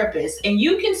licensed therapist, and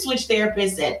you can switch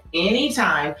therapists at any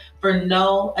time for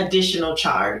no additional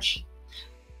charge.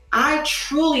 I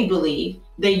truly believe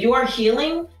that your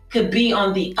healing could be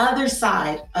on the other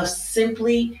side of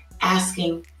simply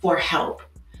asking for help.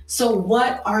 So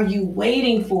what are you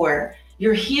waiting for?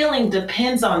 Your healing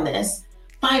depends on this.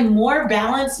 Find more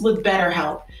balance with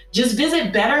BetterHelp. Just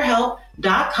visit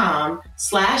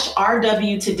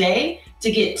BetterHelp.com/RW today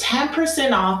to get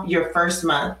 10% off your first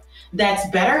month. That's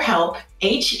BetterHelp,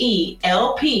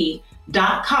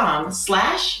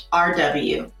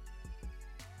 HELP.com/RW.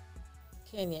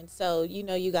 Kenyon, so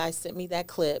you guys sent me that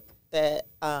clip that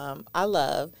I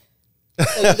love.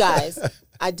 So you guys,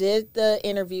 I did the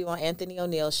interview on Anthony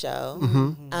O'Neill's show.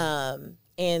 Mm-hmm.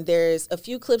 And there's a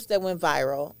few clips that went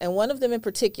viral. And one of them in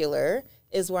particular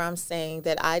is where I'm saying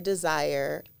that I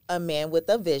desire a man with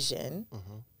a vision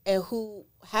and who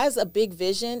has a big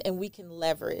vision, and we can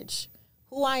leverage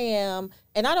who I am.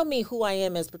 And I don't mean who I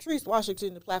am as Patrice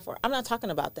Washington, the platform. I'm not talking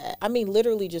about that. I mean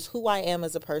literally just who I am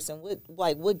as a person,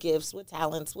 what gifts, what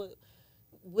talents, what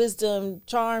wisdom,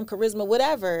 charm, charisma,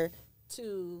 whatever,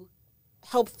 to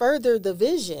help further the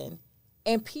vision.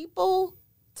 And people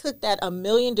took that a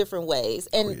million different ways.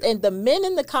 And and the men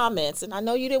in the comments, and I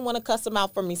know you didn't want to cuss them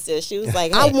out for me, sis. She was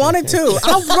like, hey. I wanted to.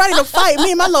 I was ready to fight.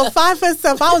 Me and my little 5-foot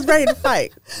self, I was ready to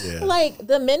fight. Yeah. Like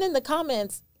the men in the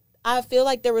comments, I feel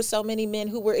like there were so many men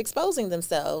who were exposing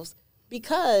themselves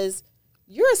because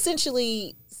you're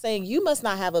essentially saying you must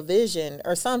not have a vision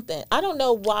or something. I don't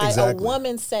know why a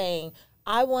woman saying,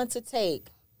 I want to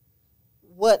take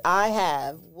what I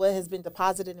have, what has been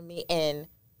deposited in me, and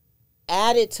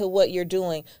add it to what you're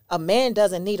doing. A man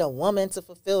doesn't need a woman to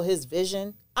fulfill his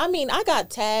vision. I mean, I got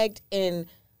tagged in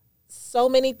so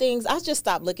many things. I just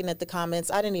stopped looking at the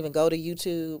comments. I didn't even go to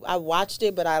YouTube. I watched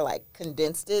it, but I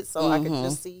condensed it so I could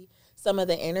just see some of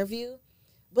the interview.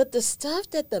 But the stuff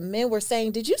that the men were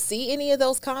saying, did you see any of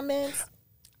those comments?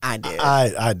 I did.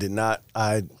 I did not.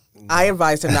 I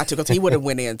advised him not to because he would have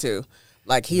went in too.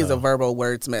 Like he is a verbal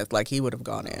wordsmith. Like he would have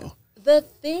gone in. The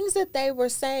things that they were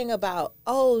saying about,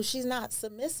 oh, she's not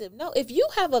submissive. No, if you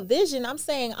have a vision, I'm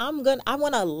saying I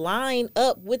want to line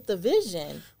up with the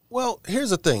vision. Well, here's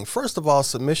the thing. First of all,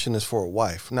 submission is for a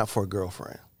wife, not for a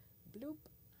girlfriend. Bloop.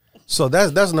 So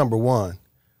that's number one.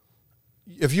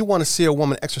 If you want to see a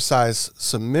woman exercise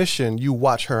submission, you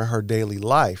watch her in her daily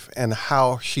life and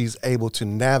how she's able to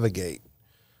navigate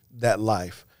that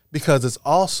life, because it's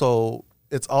also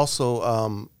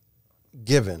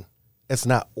given. It's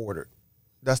not ordered.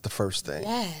 That's the first thing.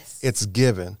 Yes. It's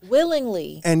given.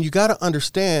 Willingly. And you got to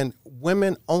understand,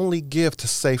 women only give to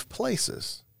safe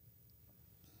places.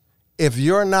 If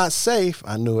you're not safe,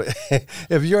 I knew it.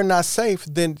 If you're not safe,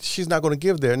 then she's not going to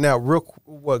give there. Now, go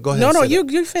ahead. No,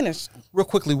 you finished. Real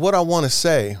quickly, what I want to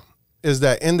say is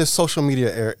that in this social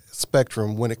media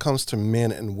spectrum, when it comes to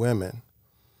men and women,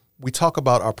 we talk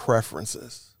about our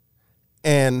preferences.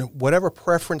 And whatever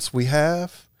preference we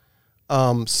have,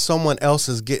 someone else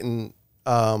is getting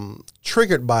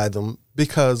triggered by them,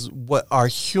 because what our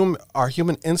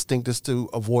human instinct is to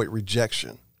avoid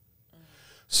rejection.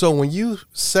 So when you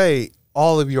say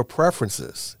all of your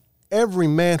preferences, every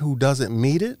man who doesn't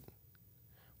meet it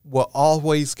will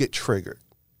always get triggered,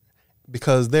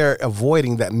 because they're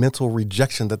avoiding that mental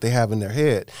rejection that they have in their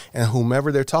head. And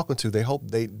whomever they're talking to, they hope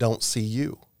they don't see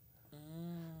you,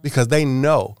 because they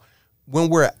know when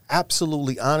we're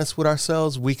absolutely honest with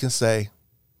ourselves, we can say,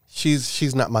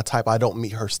 she's not my type. I don't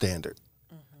meet her standard.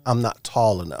 I'm not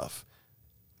tall enough,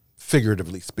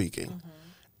 figuratively speaking.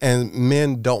 And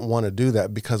men don't want to do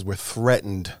that because we're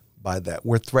threatened by that.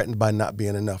 We're threatened by not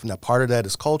being enough. Now, part of that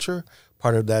is culture.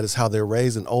 Part of that is how they're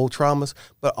raised in old traumas.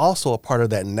 But also a part of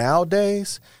that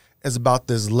nowadays is about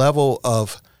this level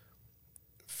of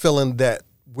feeling that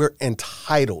we're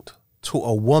entitled to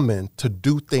a woman to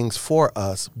do things for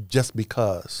us just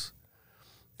because.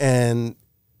 And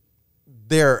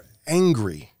they're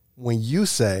angry when you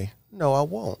say, no, I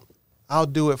won't. I'll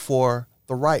do it for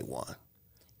the right one.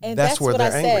 And that's where what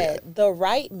they're I angry said. at. The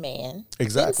right man.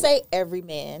 Exactly. Didn't say every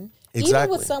man. Even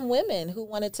Exactly. with some women who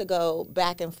wanted to go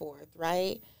back and forth,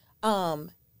 right?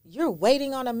 You're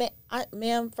waiting on a man.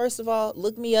 Ma'am, first of all,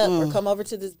 look me up or come over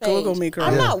to this page. Google me, girl.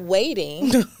 I'm not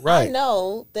waiting. Right. I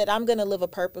know that I'm going to live a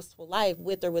purposeful life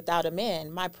with or without a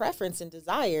man. My preference and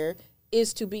desire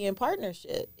is to be in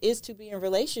partnership, is to be in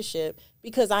relationship,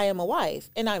 because I am a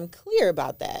wife. And I'm clear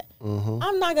about that.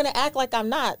 I'm not going to act like I'm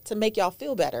not to make y'all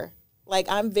feel better. Like,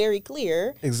 I'm very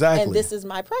clear. Exactly. And this is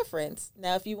my preference.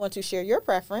 Now, if you want to share your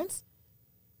preference,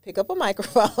 pick up a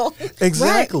microphone.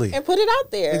 Exactly. And put it out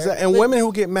there. Exactly. And women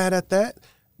who get mad at that,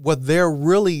 what they're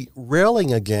really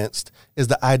railing against is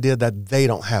the idea that they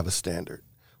don't have a standard.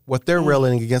 What they're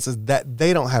railing against is that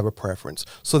they don't have a preference.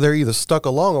 So they're either stuck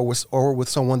along or with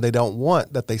someone they don't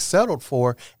want, that they settled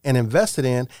for and invested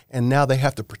in, and now they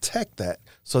have to protect that.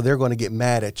 So they're going to get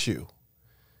mad at you.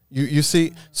 You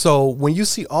see, so when you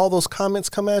see all those comments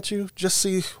come at you, just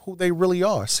see who they really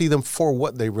are. See them for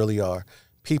what they really are.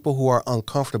 People who are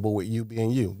uncomfortable with you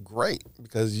being you. Great,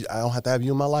 because I don't have to have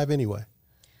you in my life anyway.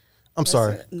 I'm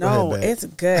sorry. No, Go ahead, babe. it's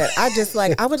good.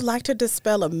 I would like to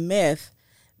dispel a myth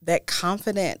that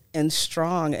confident and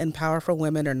strong and powerful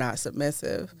women are not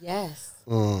submissive. Yes.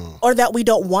 Or that we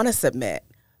don't want to submit.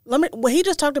 When he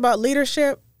just talked about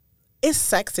leadership, it's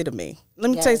sexy to me. Let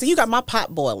me tell you, so you got my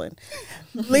pot boiling.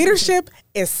 Leadership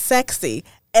is sexy.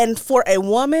 And for a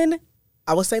woman,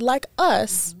 I would say like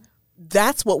us,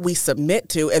 that's what we submit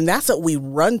to, and that's what we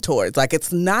run towards. Like,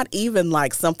 it's not even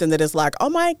like something that is like, oh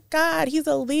my God, he's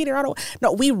a leader.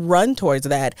 No, we run towards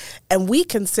that. And we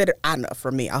consider, I know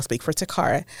for me, I'll speak for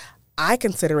Taccara, I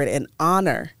consider it an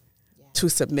honor to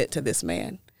submit to this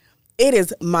man. It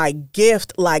is my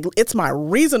gift, like it's my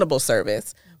reasonable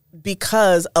service,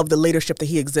 because of the leadership that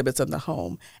he exhibits in the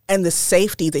home and the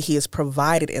safety that he has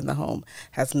provided in the home.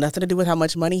 Has nothing to do with how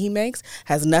much money he makes,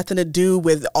 has nothing to do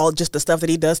with all just the stuff that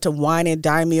he does to wine and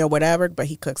dine me or whatever, but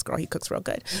he cooks, girl, he cooks real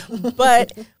good.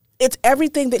 But it's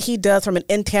everything that he does from an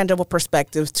intangible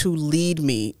perspective to lead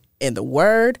me in the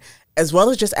word, as well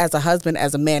as just as a husband,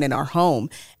 as a man in our home.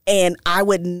 And I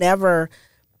would never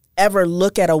ever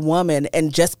look at a woman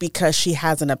and just because she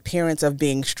has an appearance of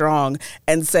being strong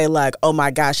and say like, oh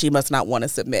my gosh, she must not want to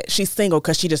submit. She's single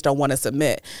because she just don't want to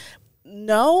submit.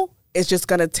 No, it's just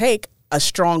going to take a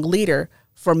strong leader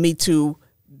for me to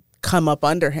come up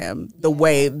under him the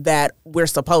way that we're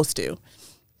supposed to.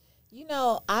 You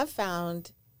know, I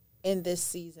found in this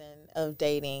season of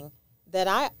dating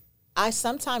that I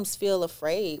sometimes feel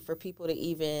afraid for people to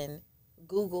even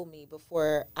Google me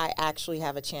before I actually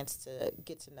have a chance to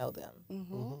get to know them.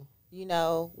 You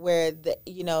know, where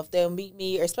if they'll meet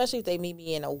me, or especially if they meet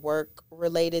me in a work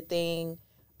related thing,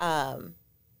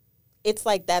 it's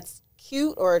like that's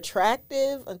cute or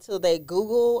attractive until they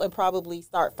Google and probably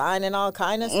start finding all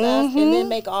kind of stuff and then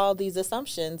make all these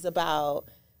assumptions about,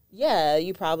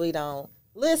 you probably don't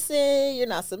listen, you're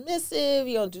not submissive,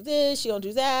 you don't do this, you don't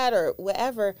do that, or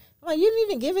whatever. I'm like, you didn't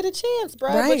even give it a chance, bro.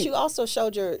 Right. But you also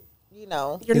showed your you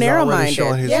know, You're He's narrow already minded.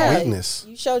 showing his Yeah. weakness.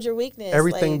 you showed your weakness.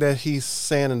 Everything like, that he's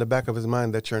saying in the back of his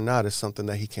mind that you're not is something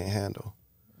that he can't handle.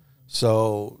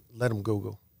 So let him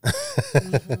Google.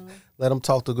 Let him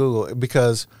talk to Google,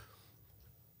 because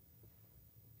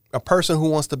a person who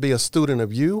wants to be a student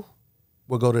of you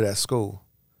will go to that school.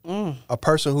 A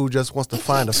person who just wants to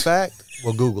find a fact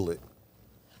will Google it.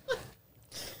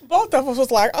 Both of us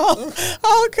was like,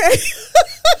 oh, okay.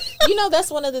 you know,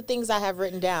 that's one of the things I have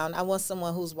written down. I want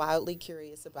someone who's wildly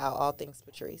curious about all things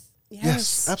Patrice.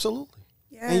 Yes, absolutely.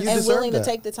 Yes. And you And deserve willing that. to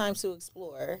take the time to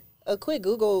explore. A quick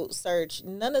Google search,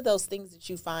 none of those things that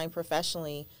you find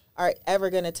professionally are ever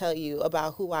going to tell you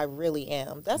about who I really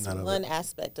am. That's None of one it.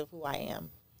 aspect of who I am.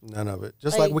 None of it.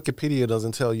 Just like Wikipedia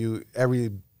doesn't tell you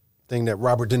everything that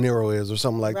Robert De Niro is or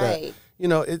something like that. Right. You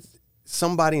know,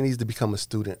 somebody needs to become a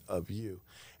student of you.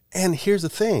 And here's the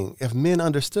thing. If men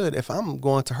understood, if I'm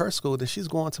going to her school, then she's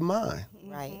going to mine.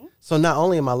 Right. So not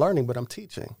only am I learning, but I'm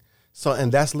teaching. So,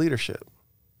 and that's leadership,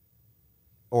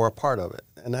 or a part of it,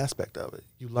 an aspect of it.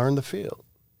 You learn the field.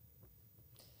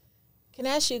 Can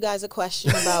I ask you guys a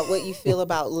question about what you feel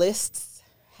about lists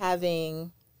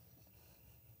having?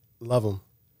 Love them.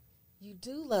 You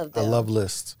do love I them. love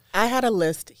lists. I had a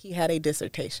list. He had a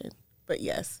dissertation. But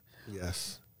yes.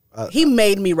 Yes. He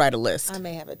made me write a list. I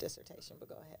may have a dissertation, but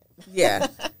go ahead. Yeah.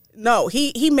 No,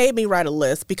 he made me write a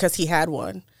list because he had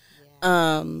one.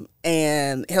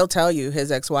 And he'll tell you,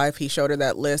 his ex-wife, he showed her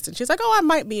that list and she's like, oh, I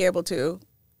might be able to.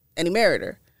 And he married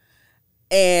her.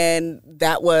 And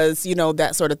that was, you know,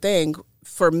 that sort of thing.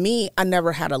 For me, I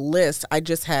never had a list. I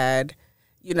just had,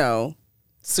 you know,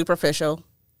 superficial.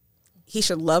 He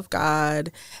should love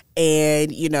God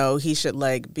and, you know, he should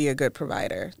like be a good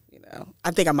provider. You know,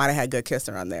 I think I might have had good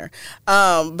kisser on there.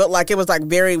 But like, it was like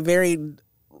very, very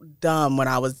dumb when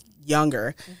I was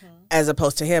younger. As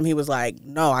opposed to him, he was like,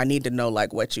 no, I need to know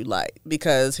like what you like,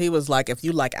 because he was like, if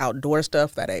you like outdoor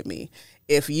stuff, that ain't me.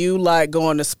 If you like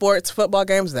going to sports, football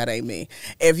games, that ain't me.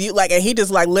 If you like, and he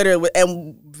just like literally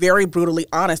and very brutally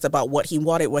honest about what he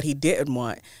wanted, what he didn't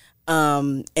want.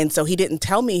 And so he didn't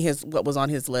tell me what was on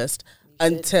his list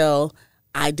until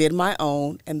I did my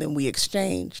own, and then we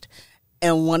exchanged.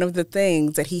 And one of the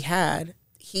things that he had,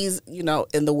 he's, you know,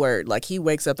 in the Word. Like, he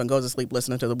wakes up and goes to sleep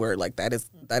listening to the Word. Like, that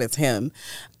is him.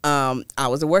 I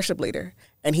was a worship leader,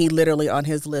 and he literally on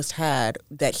his list had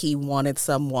that he wanted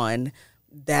someone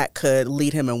that could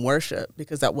lead him in worship,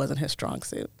 because that wasn't his strong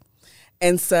suit.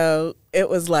 And so it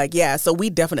was like, yeah, so we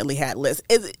definitely had lists.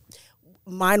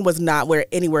 Mine was not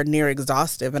anywhere near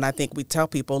exhaustive, and I think we tell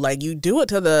people, like, you do it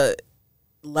to the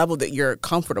level that you're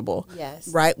comfortable. Yes.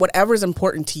 Right? Whatever's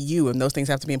important to you, and those things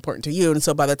have to be important to you. And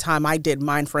so by the time I did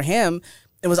mine for him,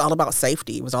 it was all about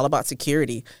safety. It was all about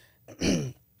security.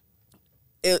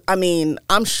 I mean,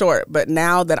 I'm short, but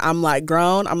now that I'm like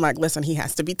grown, I'm like, listen, he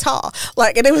has to be tall.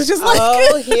 Like, and it was just like,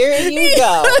 oh, here you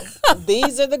go.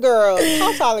 These are the girls.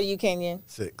 How tall are you, Kenyon?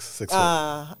 6 foot.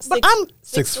 but I'm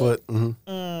 6 foot.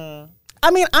 Mm-hmm. I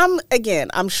mean,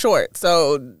 I'm short,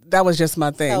 so that was just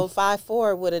my thing. So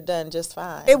 5'4" would have done just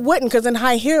fine. It wouldn't, because in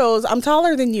high heels, I'm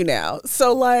taller than you now.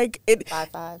 So like it.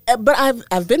 5'5". But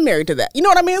I've been married to that. You know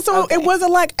what I mean? So Okay. it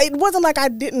wasn't like I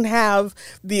didn't have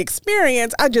the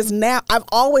experience. I've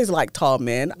always liked tall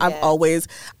men. Yes.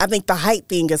 I think the height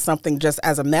thing is something just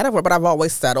as a metaphor, but I've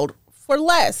always settled for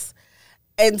less.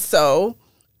 And so,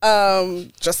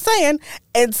 just saying.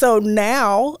 And so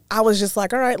now I was just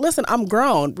like, all right, listen, I'm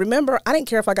grown. Remember, I didn't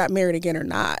care if I got married again or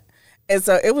not. And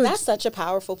so it was. That's such a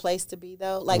powerful place to be,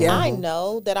 though. Like, I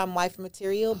know that I'm wife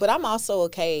material, but I'm also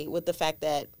okay with the fact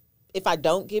that if I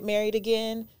don't get married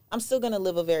again, I'm still going to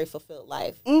live a very fulfilled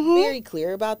life. Very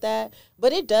clear about that.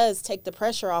 But it does take the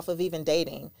pressure off of even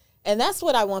dating. And that's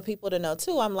what I want people to know,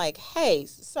 too. I'm like, hey,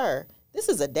 sir, this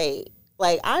is a date.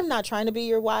 Like, I'm not trying to be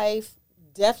your wife.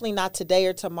 Definitely not today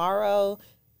or tomorrow.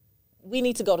 We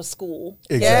need to go to school.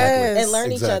 Exactly. And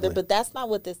learn each other. Exactly. But that's not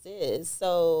what this is.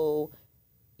 So,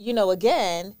 you know,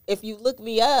 again, if you look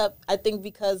me up, I think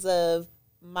because of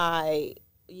my,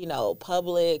 you know,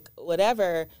 public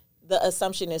whatever, the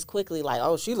assumption is quickly like,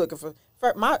 oh, she's looking for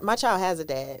my child has a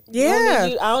dad. Yeah.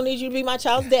 I don't need you to be my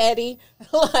child's daddy.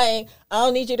 Like, I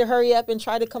don't need you to hurry up and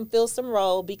try to come fill some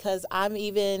role, because I'm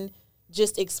even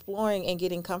just exploring and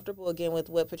getting comfortable again with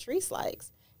what Patrice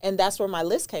likes. And that's where my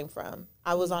list came from.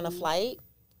 I was on a flight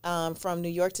from New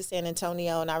York to San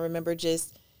Antonio, and I remember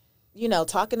just, you know,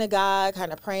 talking to God,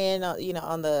 kind of praying, you know,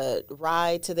 on the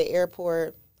ride to the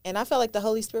airport. And I felt like the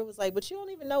Holy Spirit was like, but you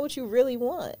don't even know what you really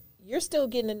want. You're still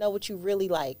getting to know what you really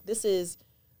like. This is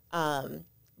about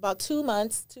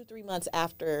 2-3 months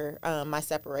after my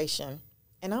separation.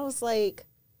 And I was like,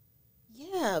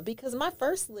 Yeah, because my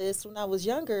first list when I was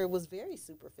younger was very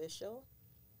superficial.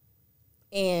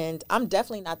 And I'm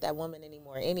definitely not that woman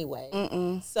anymore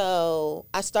anyway. So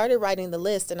I started writing the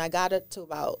list, and I got it to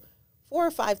about 4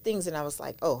 or 5 things, and I was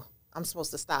like, oh, I'm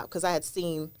supposed to stop, because I had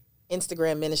seen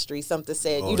Instagram ministry, something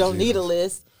said, you don't need a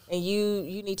list, and you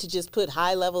need to just put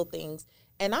high-level things.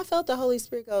 And I felt the Holy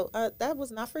Spirit go, that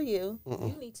was not for you.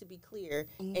 You need to be clear,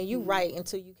 and you write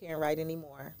until you can't write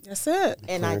anymore. That's it.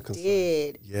 And I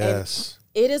did. Yes.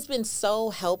 And it has been so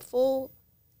helpful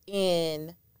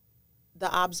in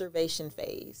the observation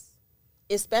phase,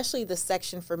 especially the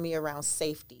section for me around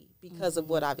safety, because of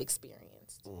what I've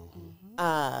experienced.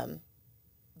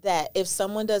 That if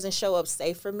someone doesn't show up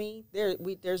safe for me,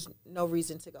 there's no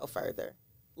reason to go further.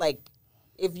 Like,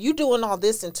 if you doing all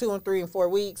this in 2 and 3 and 4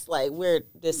 weeks, like,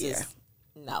 is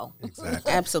no.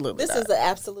 Exactly. Absolutely This is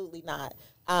absolutely not.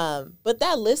 But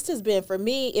that list has been, for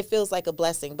me, it feels like a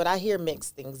blessing, but I hear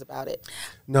mixed things about it.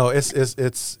 No, it's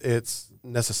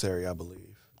necessary, I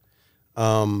believe.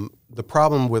 The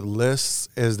problem with lists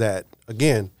is that,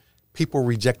 again, people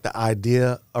reject the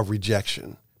idea of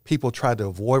rejection. People try to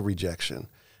avoid rejection.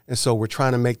 And so we're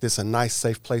trying to make this a nice,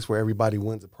 safe place where everybody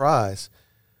wins a prize.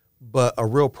 But a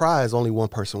real prize, only one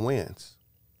person wins.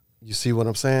 You see what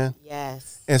I'm saying?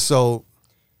 Yes. And so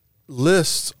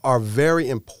lists are very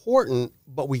important,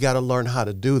 but we got to learn how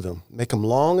to do them, make them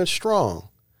long and strong.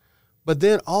 But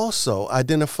then also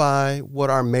identify what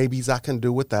are maybes I can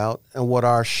do without, and what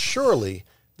are surely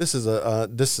this is a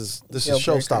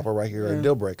showstopper right here, a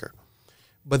deal breaker.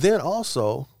 But then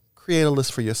also create a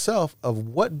list for yourself of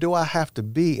what do I have to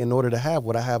be in order to have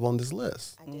what I have on this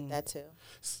list. I did that too.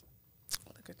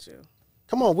 Look at you.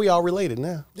 Come on, we all related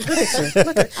now. I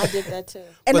did that too.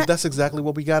 But that's exactly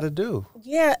what we got to do.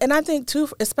 Yeah, and I think too,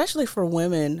 especially for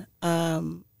women,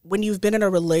 when you've been in a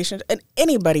relationship, and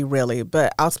anybody really,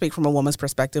 but I'll speak from a woman's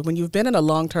perspective, when you've been in a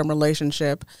long-term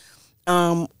relationship,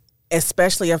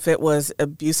 especially if it was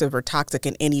abusive or toxic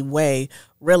in any way,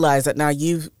 realize that now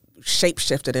you've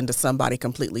shape-shifted into somebody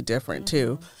completely different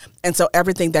too. And so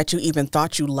everything that you even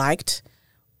thought you liked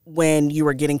when you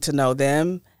were getting to know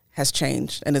them has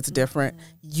changed, and it's different.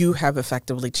 You have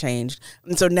effectively changed.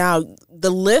 And so now the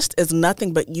list is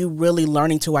nothing but you really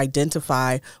learning to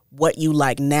identify what you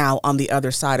like now on the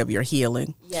other side of your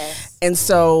healing. Yes. And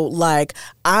so, like,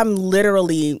 I'm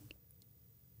literally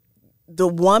the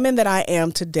woman that I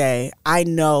am today. I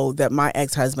know that my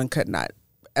ex-husband could not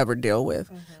ever deal with.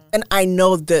 And I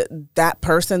know that that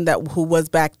person who was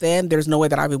back then, there's no way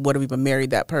that I would have even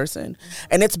married that person.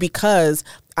 And it's because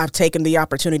I've taken the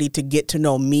opportunity to get to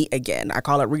know me again. I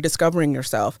call it rediscovering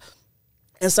yourself.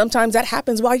 And sometimes that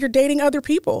happens while you're dating other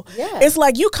people. Yeah. It's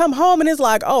like you come home and it's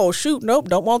like, oh, shoot, nope,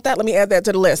 don't want that. Let me add that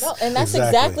to the list. No, and that's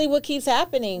exactly what keeps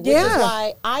happening, which is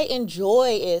why I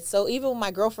enjoy it. So even with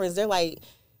my girlfriends, they're like,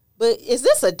 but is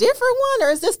this a different one,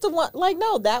 or is this the one? Like,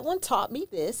 no, that one taught me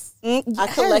this. I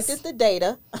collected the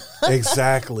data.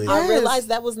 Exactly. I realized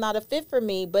that was not a fit for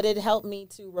me, but it helped me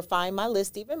to refine my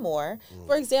list even more.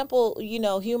 For example,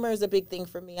 humor is a big thing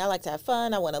for me. I like to have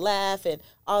fun. I want to laugh and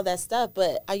all that stuff.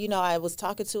 But, I was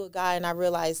talking to a guy and I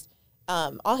realized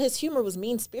all his humor was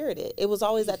mean-spirited. It was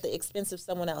always at the expense of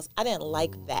someone else. I didn't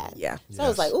like that. Yeah. So I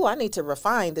was like, I need to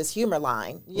refine this humor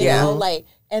line, you know, like,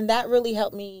 and that really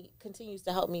continues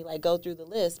to help me, like, go through the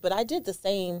list. But I did the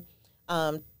same,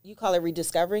 you call it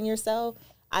rediscovering yourself.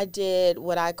 I did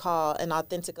what I call an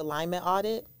authentic alignment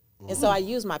audit. And so I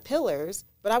used my pillars,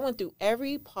 but I went through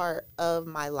every part of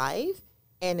my life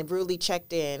and really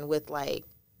checked in with, like,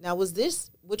 now, was this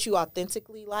what you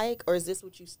authentically like, or is this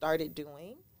what you started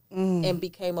doing? And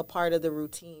became a part of the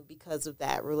routine because of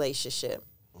that relationship.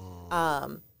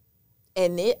 And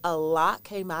a lot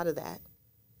came out of that.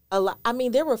 A lot. I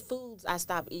mean, there were foods I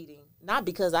stopped eating, not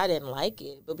because I didn't like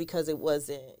it, but because it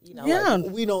wasn't,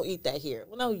 like, we don't eat that here.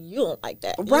 Well, no, you don't like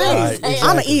that. Right. Exactly.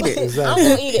 I'm going to eat it. Exactly. I'm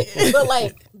going to eat it. But,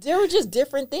 like, there were just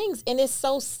different things. And it's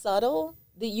so subtle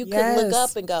that you could look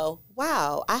up and go,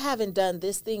 wow, I haven't done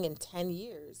this thing in 10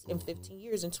 years, in 15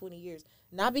 years, in 20 years.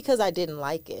 Not because I didn't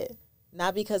like it.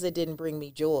 Not because it didn't bring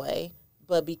me joy,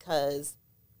 but because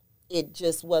it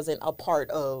just wasn't a part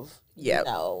of,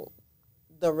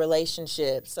 the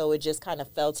relationship. So it just kind of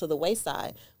fell to the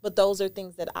wayside. But those are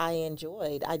things that I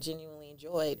enjoyed. I genuinely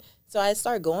enjoyed. So I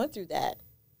started going through that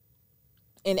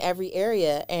in every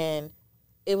area. And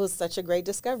it was such a great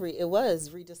discovery. It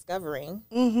was rediscovering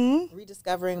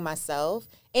myself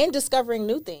and discovering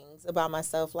new things about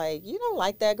myself. Like, you don't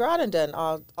like that, girl. I done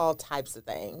all types of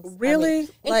things. Really?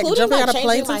 Like including jumping out of changing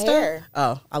planes my and stuff? hair.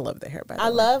 Oh, I love the hair, by the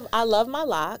way. I love my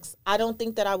locks. I don't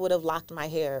think that I would have locked my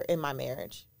hair in my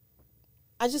marriage.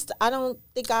 I don't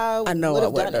think I know would I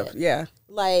have done wouldn't it. have. Yeah.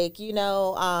 Like,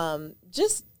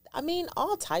 just, I mean,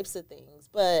 all types of things,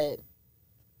 but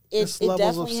it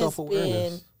definitely has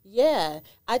been, yeah.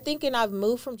 I think, and I've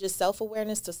moved from just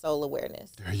self-awareness to soul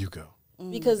awareness. There you go.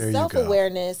 Because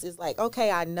self-awareness is like, okay,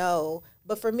 I know.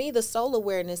 But for me, the soul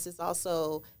awareness is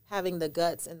also having the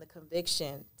guts and the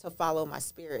conviction to follow my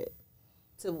spirit.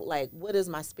 To like, what is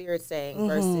my spirit saying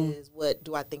versus what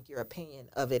do I think your opinion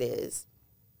of it is?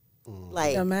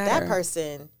 Like, that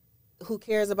person who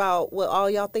cares about what all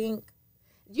y'all think.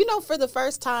 For the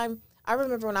first time, I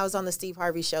remember when I was on the Steve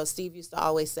Harvey show, Steve used to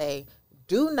always say,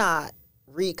 do not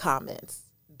read comments.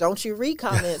 Don't you read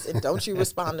comments and don't you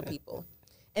respond to people.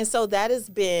 And so that has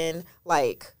been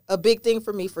like a big thing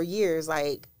for me for years.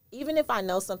 Like, even if I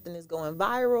know something is going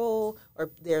viral or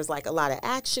there's like a lot of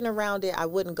action around it, I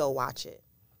wouldn't go watch it.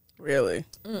 Really?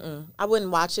 I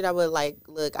wouldn't watch it. I would like,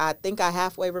 look, I think I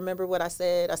halfway remember what I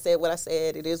said. I said what I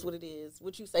said. It is what it is.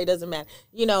 What you say doesn't matter.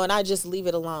 And I just leave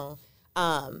it alone.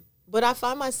 But I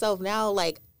find myself now,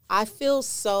 like, I feel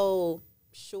so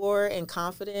sure and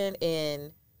confident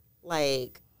in,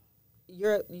 like,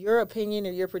 your opinion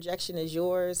or your projection is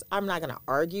yours. I'm not going to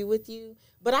argue with you.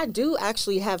 But I do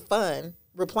actually have fun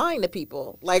replying to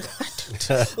people. Like,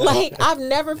 like, I've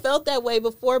never felt that way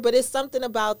before, but it's something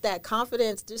about that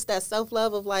confidence, just that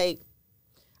self-love of, like,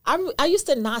 I used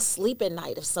to not sleep at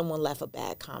night if someone left a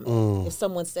bad comment. If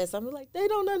someone said something like, they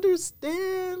don't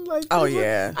understand. Like,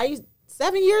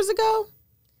 7 years ago,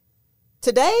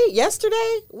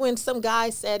 yesterday, when some guy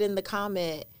said in the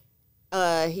comment,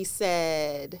 he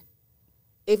said,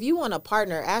 if you want a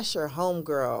partner, ask your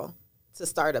homegirl to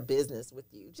start a business with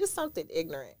you. Just something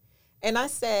ignorant. And I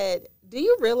said, do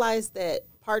you realize that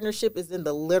partnership is in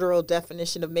the literal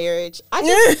definition of marriage? I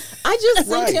just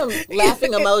sent him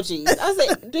laughing emojis. I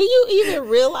said, do you even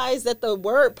realize that the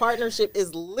word partnership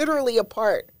is literally a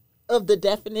part of the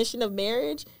definition of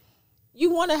marriage? You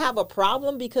want to have a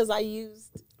problem because I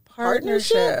used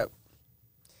partnership?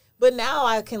 But now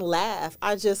I can laugh.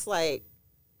 I just like,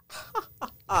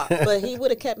 but he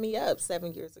would have kept me up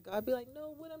 7 years ago. I'd be like,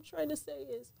 no, what I'm trying to say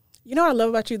is. You know what I love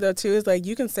about you, though, too, is, like,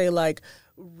 you can say, like,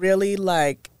 really,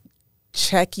 like,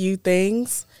 check you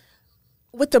things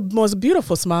with the most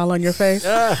beautiful smile on your face.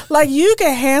 Like, you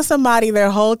can hand somebody their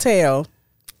whole tail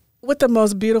with the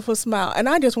most beautiful smile. And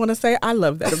I just want to say I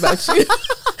love that about you.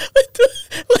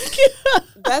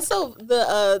 That's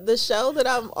the show that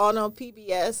I'm on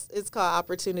PBS. It's called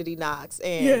Opportunity Knocks,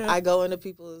 and I go into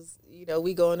people's,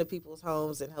 we go into people's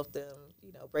homes and help them,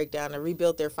 break down and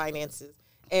rebuild their finances.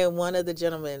 And one of the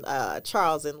gentlemen,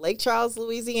 Charles, in Lake Charles,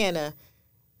 Louisiana,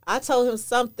 I told him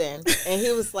something, and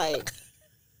he was like,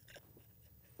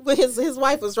 but his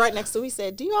wife was right next to him. He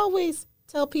said, do you always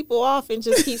tell people off and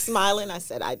just keep smiling? I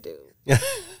said, I do.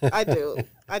 I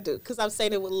do, because I'm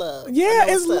saying it with love. Yeah,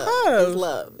 it's love. It's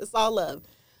love. It's all love.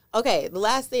 Okay, the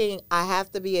last thing I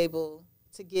have to be able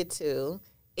to get to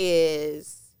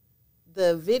is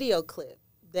the video clip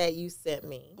that you sent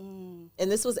me. And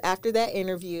this was after that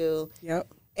interview. Yep.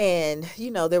 And,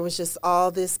 there was just all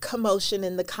this commotion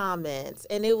in the comments.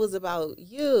 And it was about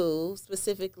you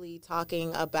specifically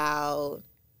talking about,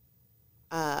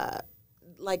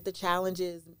 like, the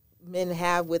challenges men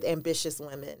have with ambitious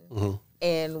women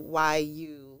and why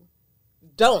you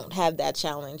don't have that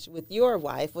challenge with your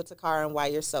wife, with Taccara, and why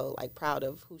you're so, like, proud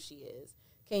of who she is.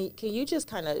 Can you just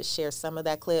kind of share some of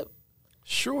that clip?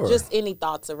 Sure. Just any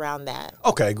thoughts around that?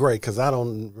 Okay, great, because I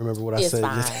don't remember what I said.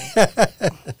 It's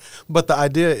fine. But the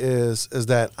idea is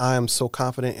that I am so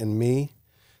confident in me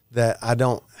that I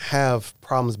don't have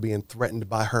problems being threatened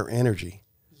by her energy.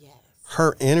 Yes.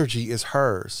 Her energy is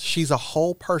hers. She's a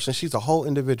whole person. She's a whole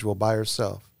individual by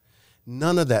herself.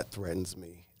 None of that threatens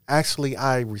me. Actually,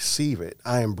 I receive it.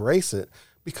 I embrace it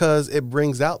because it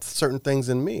brings out certain things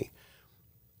in me.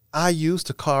 I use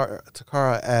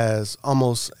Taccara as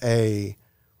almost a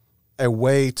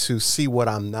way to see what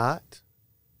I'm not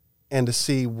and to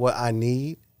see what I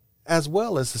need, as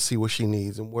well as to see what she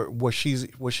needs and what she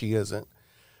isn't.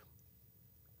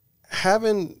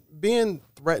 Being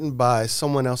threatened by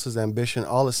someone else's ambition,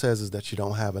 all it says is that you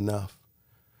don't have enough.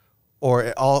 Or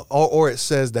it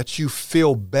says that you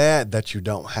feel bad that you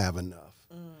don't have enough.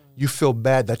 You feel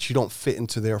bad that you don't fit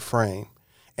into their frame.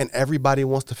 And everybody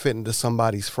wants to fit into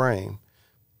somebody's frame.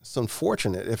 It's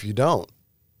unfortunate if you don't.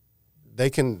 They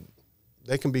can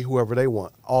be whoever they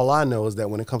want. All I know is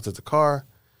that when it comes to the car,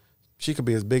 she could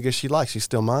be as big as she likes. She's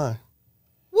still mine.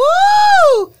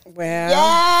 Woo! Well,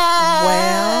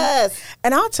 yes!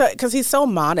 And I'll tell you, because he's so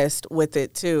modest with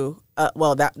it too.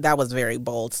 Well, that was very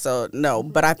bold. So no,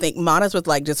 but I think modest with,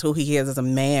 like, just who he is as a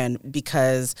man,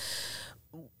 because,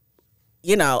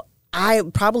 I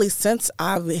probably since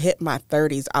I've hit my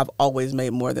 30s, I've always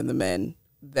made more than the men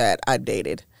that I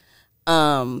dated.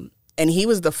 And he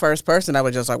was the first person I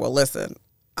was just like, well, listen,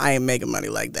 I ain't making money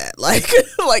like that. Like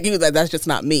he was like, that's just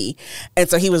not me. And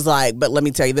so he was like, but let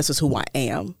me tell you, this is who I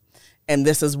am. And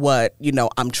this is what,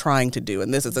 I'm trying to do.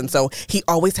 And so he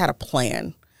always had a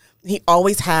plan. He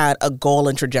always had a goal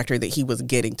and trajectory that he was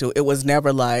getting to. It was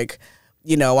never like,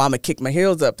 I'm going to kick my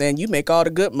heels up. Then you make all the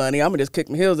good money. I'm going to just kick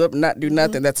my heels up and not do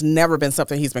nothing. Mm-hmm. That's never been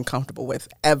something he's been comfortable with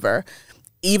ever.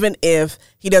 Even if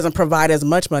he doesn't provide as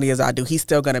much money as I do, he's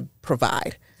still going to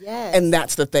provide. Yes. And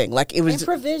that's the thing. Like it was. And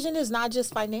provision is not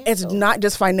just financial. It's not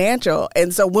just financial.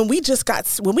 And so when we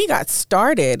got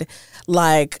started,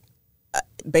 like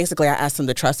basically I asked him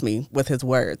to trust me with his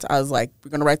words. I was like,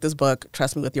 we're going to write this book.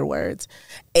 Trust me with your words.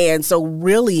 And so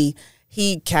really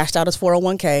he cashed out his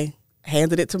 401k,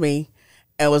 handed it to me,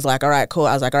 and was like, all right, cool.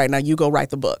 I was like, all right, now you go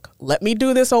write the book. Let me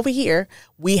do this over here.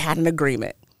 We had an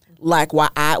agreement. Like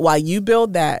while you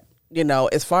build that,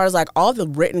 as far as like all the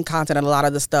written content and a lot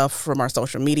of the stuff from our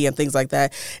social media and things like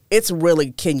that, it's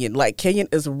really Kenyon. Like Kenyon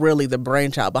is really the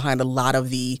brainchild behind a lot of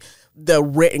the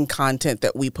written content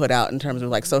that we put out in terms of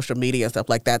like social media and stuff.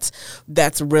 Like that's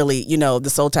really, the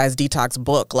Soul Ties Detox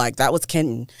book, like that was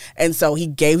Kenyon. And so he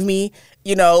gave me,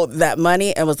 that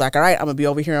money and was like, all right, I'm gonna be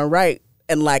over here and write.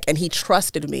 And he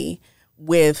trusted me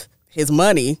with his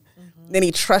money. Mm-hmm. Then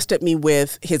he trusted me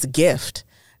with his gift.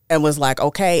 And was like,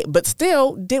 okay, but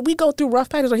still, did we go through rough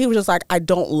patches? Or he was just like, I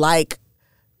don't like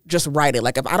just writing.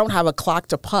 Like, if I don't have a clock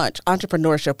to punch,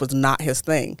 entrepreneurship was not his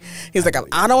thing. He's like, if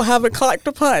I don't have a clock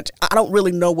to punch, I don't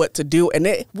really know what to do. And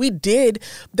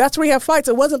that's where we have fights.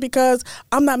 It wasn't because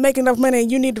I'm not making enough money and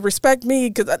you need to respect me.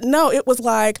 Because no, it was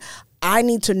like, I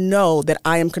need to know that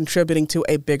I am contributing to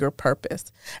a bigger purpose.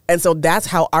 And so that's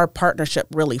how our partnership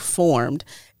really formed,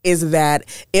 is that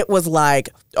it was like,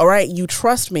 all right, you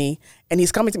trust me. And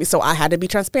he's coming to me. So I had to be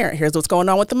transparent. Here's what's going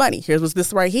on with the money. Here's what's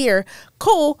this right here.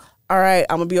 Cool. All right.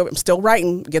 I'm still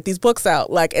writing, get these books out.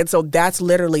 And so that's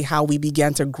literally how we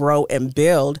began to grow and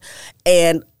build.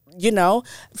 And,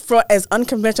 for as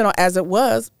unconventional as it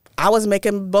was, I was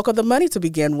making bulk of the money to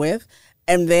begin with.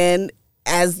 And then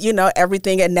as,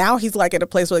 everything, and now he's like at a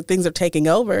place where like, things are taking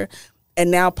over.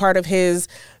 And now part of his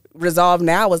resolve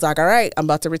now was like, all right, I'm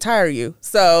about to retire you.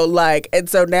 So and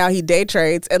so now he day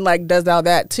trades and does all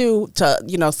that too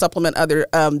to, supplement other,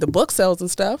 the book sales and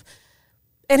stuff.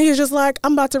 And he's just like,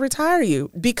 I'm about to retire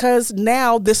you because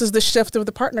now this is the shift of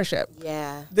the partnership.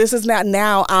 Yeah. This is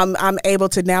now I'm able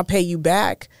to now pay you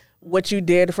back what you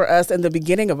did for us in the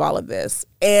beginning of all of this.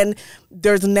 And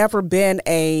there's never been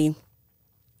a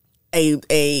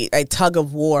tug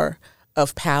of war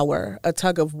of power, a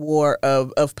tug of war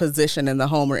of position in the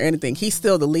home or anything. He's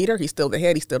still the leader. He's still the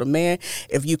head. He's still the man.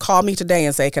 If you call me today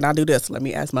and say, can I do this? Let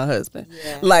me ask my husband.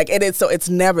 Yeah. It's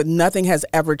never, nothing has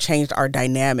ever changed our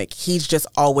dynamic. He's just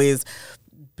always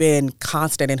been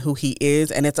constant in who he is.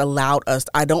 And it's allowed us,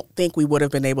 I don't think we would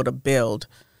have been able to build.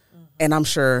 And I'm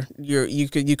sure you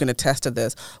can attest to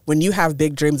this. When you have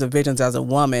big dreams and visions as a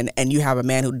woman and you have a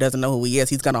man who doesn't know who he is,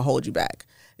 he's going to hold you back.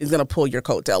 He's going to pull your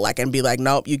coattail and be like,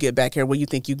 nope, you get back here. Where you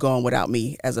think you going without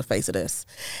me as a face of this?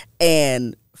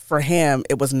 And for him,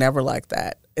 it was never like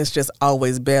that. It's just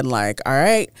always been like, all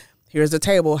right, here's the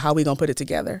table. How we going to put it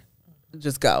together?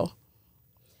 Just go.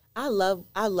 I love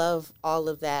all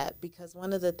of that because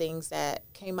one of the things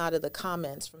that came out of the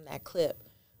comments from that clip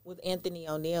with Anthony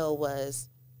O'Neill was,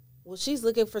 well, she's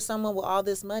looking for someone with all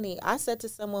this money. I said to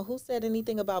someone, who said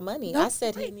anything about money? I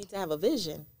said he needs to have a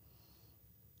vision.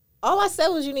 All I said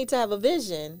was you need to have a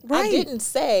vision. Right. I didn't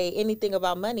say anything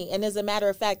about money. And as a matter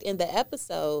of fact, in the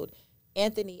episode,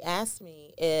 Anthony asked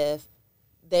me if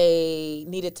they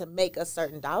needed to make a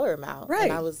certain dollar amount. Right.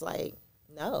 And I was like,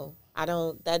 no, I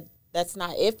don't. That's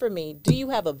not it for me. Do you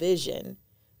have a vision?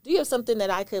 Do you have something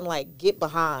that I can get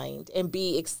behind and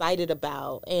be excited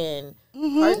about and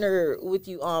partner with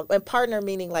you on? And partner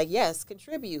meaning yes,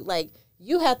 contribute.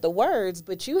 You had the words,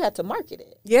 but you had to market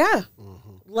it. Yeah. Mm-hmm.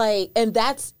 And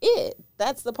that's it.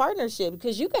 That's the partnership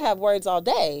because you can have words all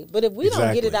day, but if we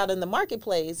don't get it out in the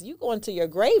marketplace, you go into your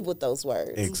grave with those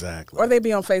words. Exactly. Or they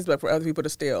be on Facebook for other people to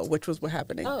steal, which was what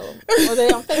happening. Oh, or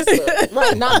they on Facebook,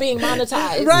 right? Not being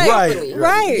monetized,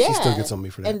 right. Yeah. She still gets on me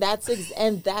for that. And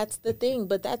that's the thing.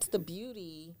 But that's the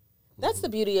beauty. That's the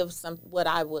beauty of what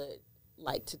I would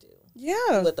like to do.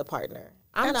 Yeah. With a partner.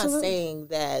 I'm not saying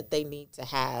that they need to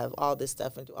have all this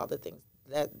stuff and do all the things.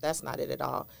 That's not it at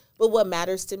all. But what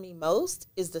matters to me most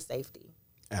is the safety.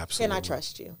 Absolutely. Can I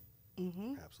trust you?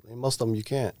 Mm-hmm. Absolutely. Most of them you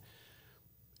can't.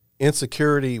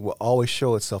 Insecurity will always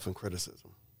show itself in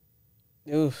criticism.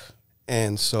 Oof.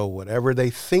 And so whatever they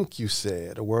think you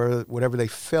said or whatever they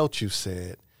felt you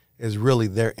said is really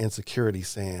their insecurity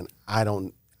saying, I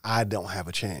don't have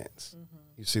a chance. Mm-hmm.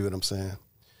 You see what I'm saying?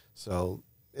 So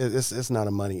it's not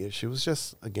a money issue. It's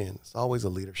just, again, it's always a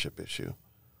leadership issue.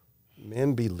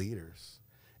 Men be leaders.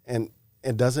 And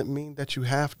it doesn't mean that you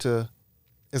have to,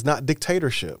 it's not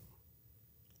dictatorship.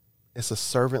 It's a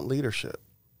servant leadership.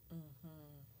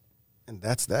 Mm-hmm. And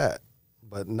that's that.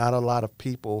 But not a lot of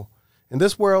people, in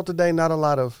this world today, not a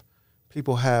lot of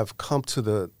people have come to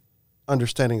the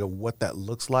understanding of what that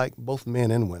looks like, both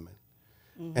men and women.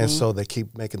 Mm-hmm. And so they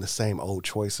keep making the same old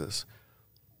choices,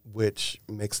 which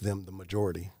makes them the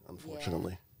majority,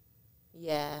 unfortunately.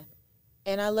 Yeah.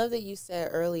 And I love that you said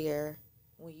earlier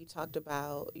when you talked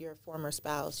about your former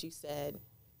spouse, you said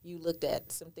you looked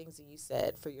at some things and you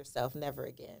said for yourself, never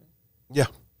again. Yeah.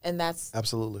 And that's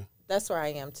where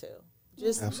I am too.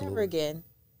 Just never again.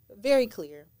 Very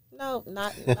clear. No,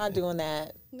 not doing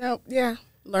that. No, yeah.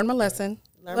 Learn my lesson.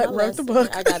 Wrote the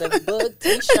book. I got a book,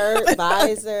 T-shirt,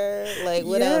 visor, like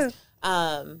what else?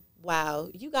 Wow,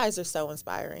 you guys are so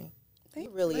inspiring. You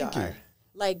really are. You.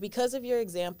 Like, because of your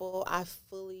example, I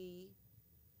fully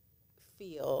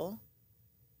feel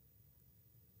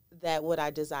that what I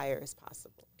desire is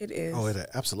possible. It is. Oh,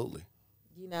 absolutely.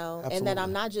 You know, absolutely. And that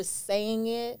I'm not just saying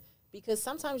it, because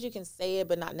sometimes you can say it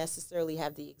but not necessarily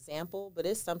have the example. But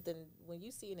it's something, when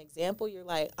you see an example, you're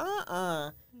like,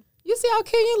 You see how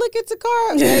Kenyon look at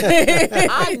Taccara? Like,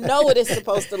 I know what it's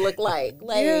supposed to look like.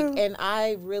 And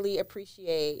I really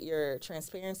appreciate your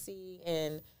transparency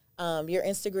and your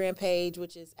Instagram page,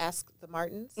 which is Ask the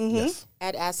Martins. Mm-hmm. Yes.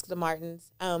 At Ask the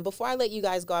Martins. Before I let you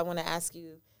guys go, I want to ask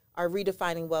you our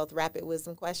Redefining Wealth Rapid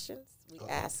Wisdom questions. We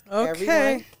ask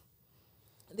everyone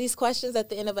these questions at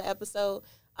the end of an episode.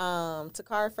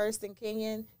 Taccara first and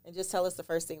Kenyon, and just tell us the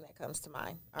first thing that comes to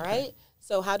mind. All right?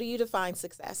 So how do you define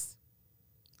success?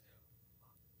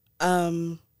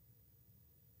 No,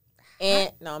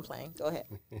 I'm playing. Go ahead.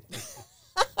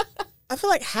 I feel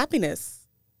like happiness,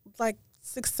 like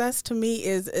success to me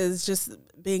is just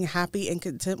being happy and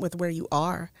content with where you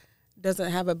are.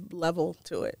 Doesn't have a level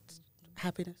to it.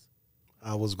 Happiness.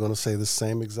 I was going to say the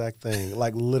same exact thing,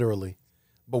 like literally,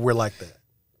 but we're like that.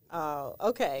 Oh,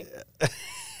 okay. Yeah.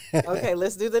 Okay,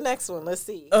 let's do the next one. Let's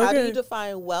see. Okay. How do you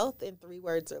define wealth in 3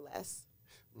 words or less?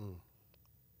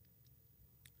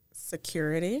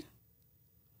 Security.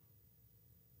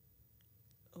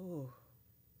 Ooh,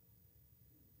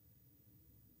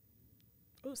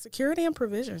 security and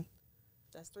provision.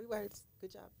 That's 3 words.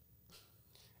 Good job.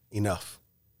 Enough.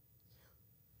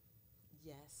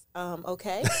 Yes.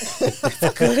 Okay.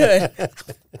 Good.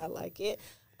 I like it.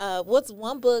 What's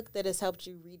one book that has helped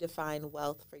you redefine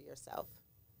wealth for yourself?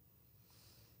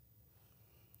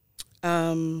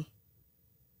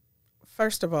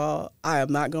 First of all, I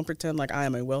am not going to pretend like I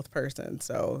am a wealth person.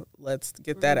 So let's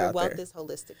get that out there. Wealth is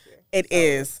holistic here. It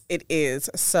is.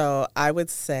 So I would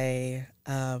say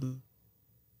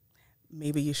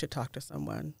maybe you should talk to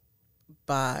someone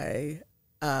by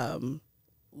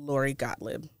Lori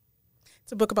Gottlieb.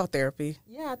 It's a book about therapy.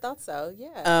 Yeah, I thought so.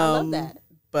 Yeah, I love that.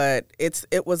 But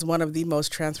it was one of the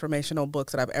most transformational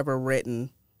books that I've ever read.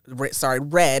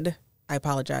 I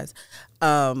apologize.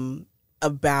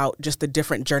 About just the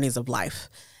different journeys of life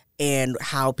and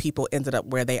how people ended up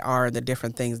where they are and the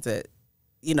different things that,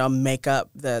 make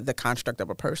up the construct of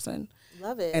a person.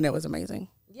 Love it. And it was amazing.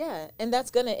 Yeah. And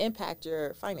that's going to impact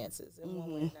your finances in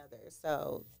one way or another.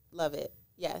 So love it.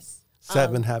 Yes.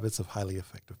 7 Habits of Highly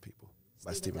Effective People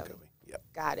by Stephen Covey. Yep.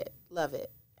 Got it. Love it.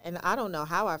 And I don't know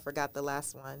how I forgot the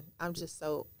last one. I'm just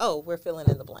we're filling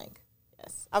in the blank.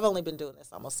 Yes. I've only been doing this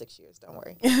almost 6 years. Don't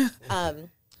worry.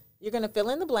 You're going to fill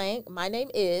in the blank. My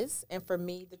name is, and for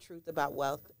me, the truth about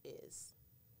wealth is.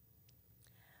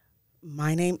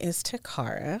 My name is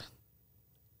Taccara,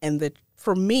 and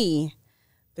for me,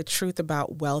 the truth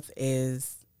about wealth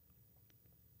is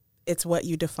it's what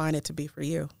you define it to be for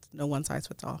you. No one size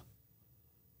fits all.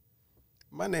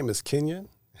 My name is Kenyon,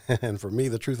 and for me,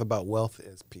 the truth about wealth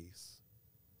is peace.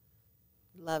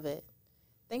 Love it.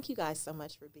 Thank you guys so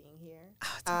much for being here.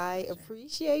 I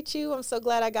appreciate you. I'm so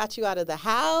glad I got you out of the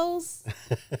house.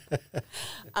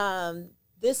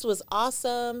 This was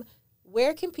awesome.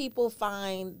 Where can people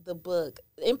find the book?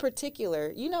 In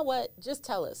particular, you know what? Just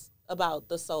tell us about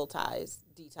the Soul Ties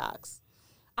Detox.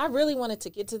 I really wanted to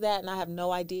get to that, and I have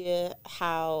no idea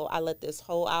how I let this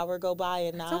whole hour go by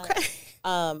and not. Okay.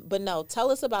 But no, tell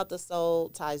us about the Soul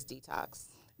Ties Detox.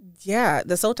 Yeah,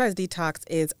 the Soul Ties Detox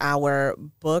is our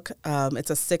book. It's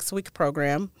a 6-week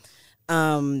program,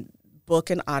 book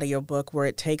and audio book where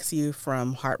it takes you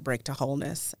from heartbreak to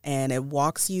wholeness. And it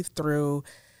walks you through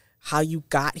how you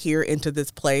got here into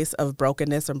this place of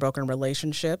brokenness and broken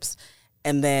relationships,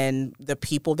 and then the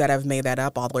people that have made that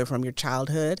up all the way from your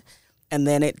childhood. And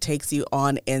then it takes you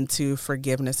on into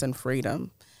forgiveness and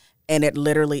freedom. And it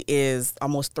literally is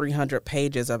almost 300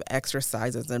 pages of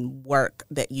exercises and work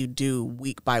that you do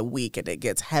week by week. And it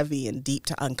gets heavy and deep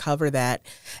to uncover that.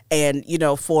 And, you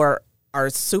know, for our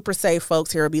super safe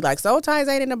folks here, will be like, soul ties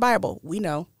ain't in the Bible. We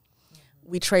know.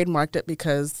 We trademarked it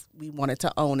because we wanted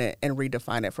to own it and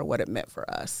redefine it for what it meant for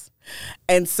us.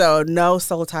 And so, no,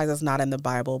 soul ties is not in the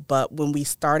Bible. But when we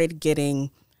started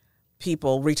getting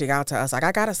people reaching out to us like,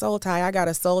 I got a soul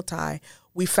tie,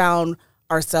 we found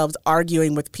ourselves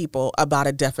arguing with people about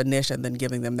a definition than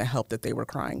giving them the help that they were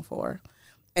crying for.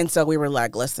 And so we were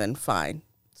like, listen, fine,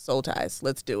 soul ties,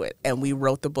 let's do it. And we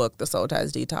wrote the book, The Soul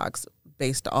Ties Detox,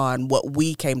 based on what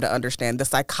we came to understand, the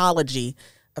psychology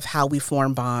of how we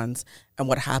form bonds and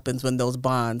what happens when those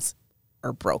bonds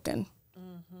are broken.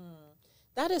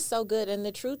 That is so good. And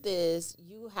the truth is,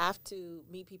 you have to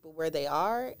meet people where they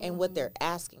are and what they're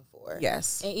asking for.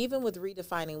 Yes. And even with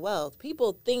Redefining Wealth,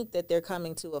 people think that they're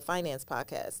coming to a finance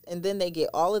podcast, and then they get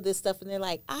all of this stuff and they're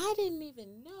like, I didn't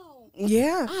even know.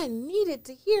 Yeah. I needed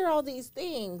to hear all these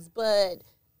things. But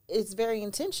it's very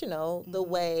intentional the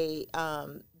way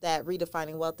that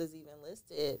Redefining Wealth is even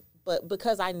listed. But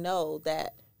because I know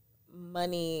that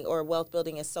money or wealth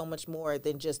building is so much more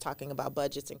than just talking about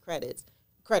budgets and credit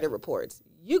reports.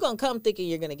 You're going to come thinking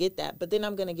you're going to get that, but then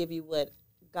I'm going to give you what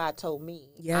God told me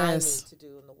I need to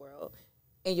do in the world,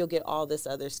 and you'll get all this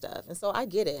other stuff. And so I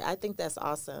get it. I think that's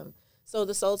awesome. So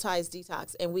the Soul Ties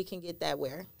Detox, and we can get that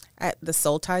where? At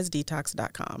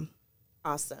thesoultiesdetox.com.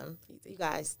 Awesome. You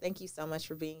guys, thank you so much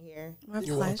for being here. My This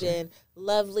has pleasure. been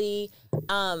lovely.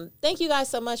 Thank you guys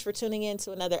so much for tuning in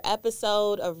to another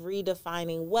episode of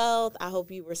Redefining Wealth. I hope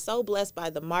you were so blessed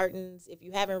by the Martins. If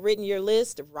you haven't written your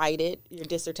list, write it, your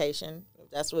dissertation.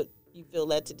 If that's what you feel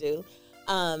led to do.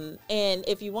 And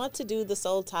if you want to do the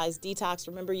Soul Ties Detox,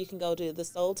 remember you can go to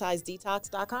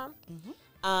thesoultiesdetox.com.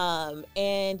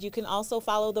 And you can also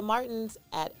follow the Martins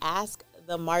at Ask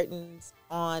the Martins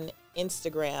on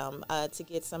Instagram to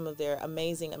get some of their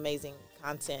amazing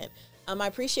content. I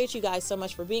appreciate you guys so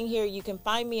much for being here. You can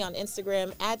find me on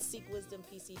Instagram at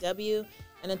SeekWisdomPCW.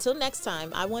 And until next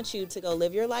time, I want you to go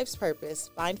live your life's purpose,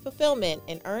 find fulfillment,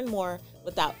 and earn more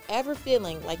without ever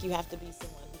feeling like you have to be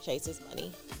someone who chases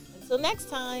money. Until next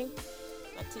time,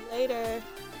 talk to you later.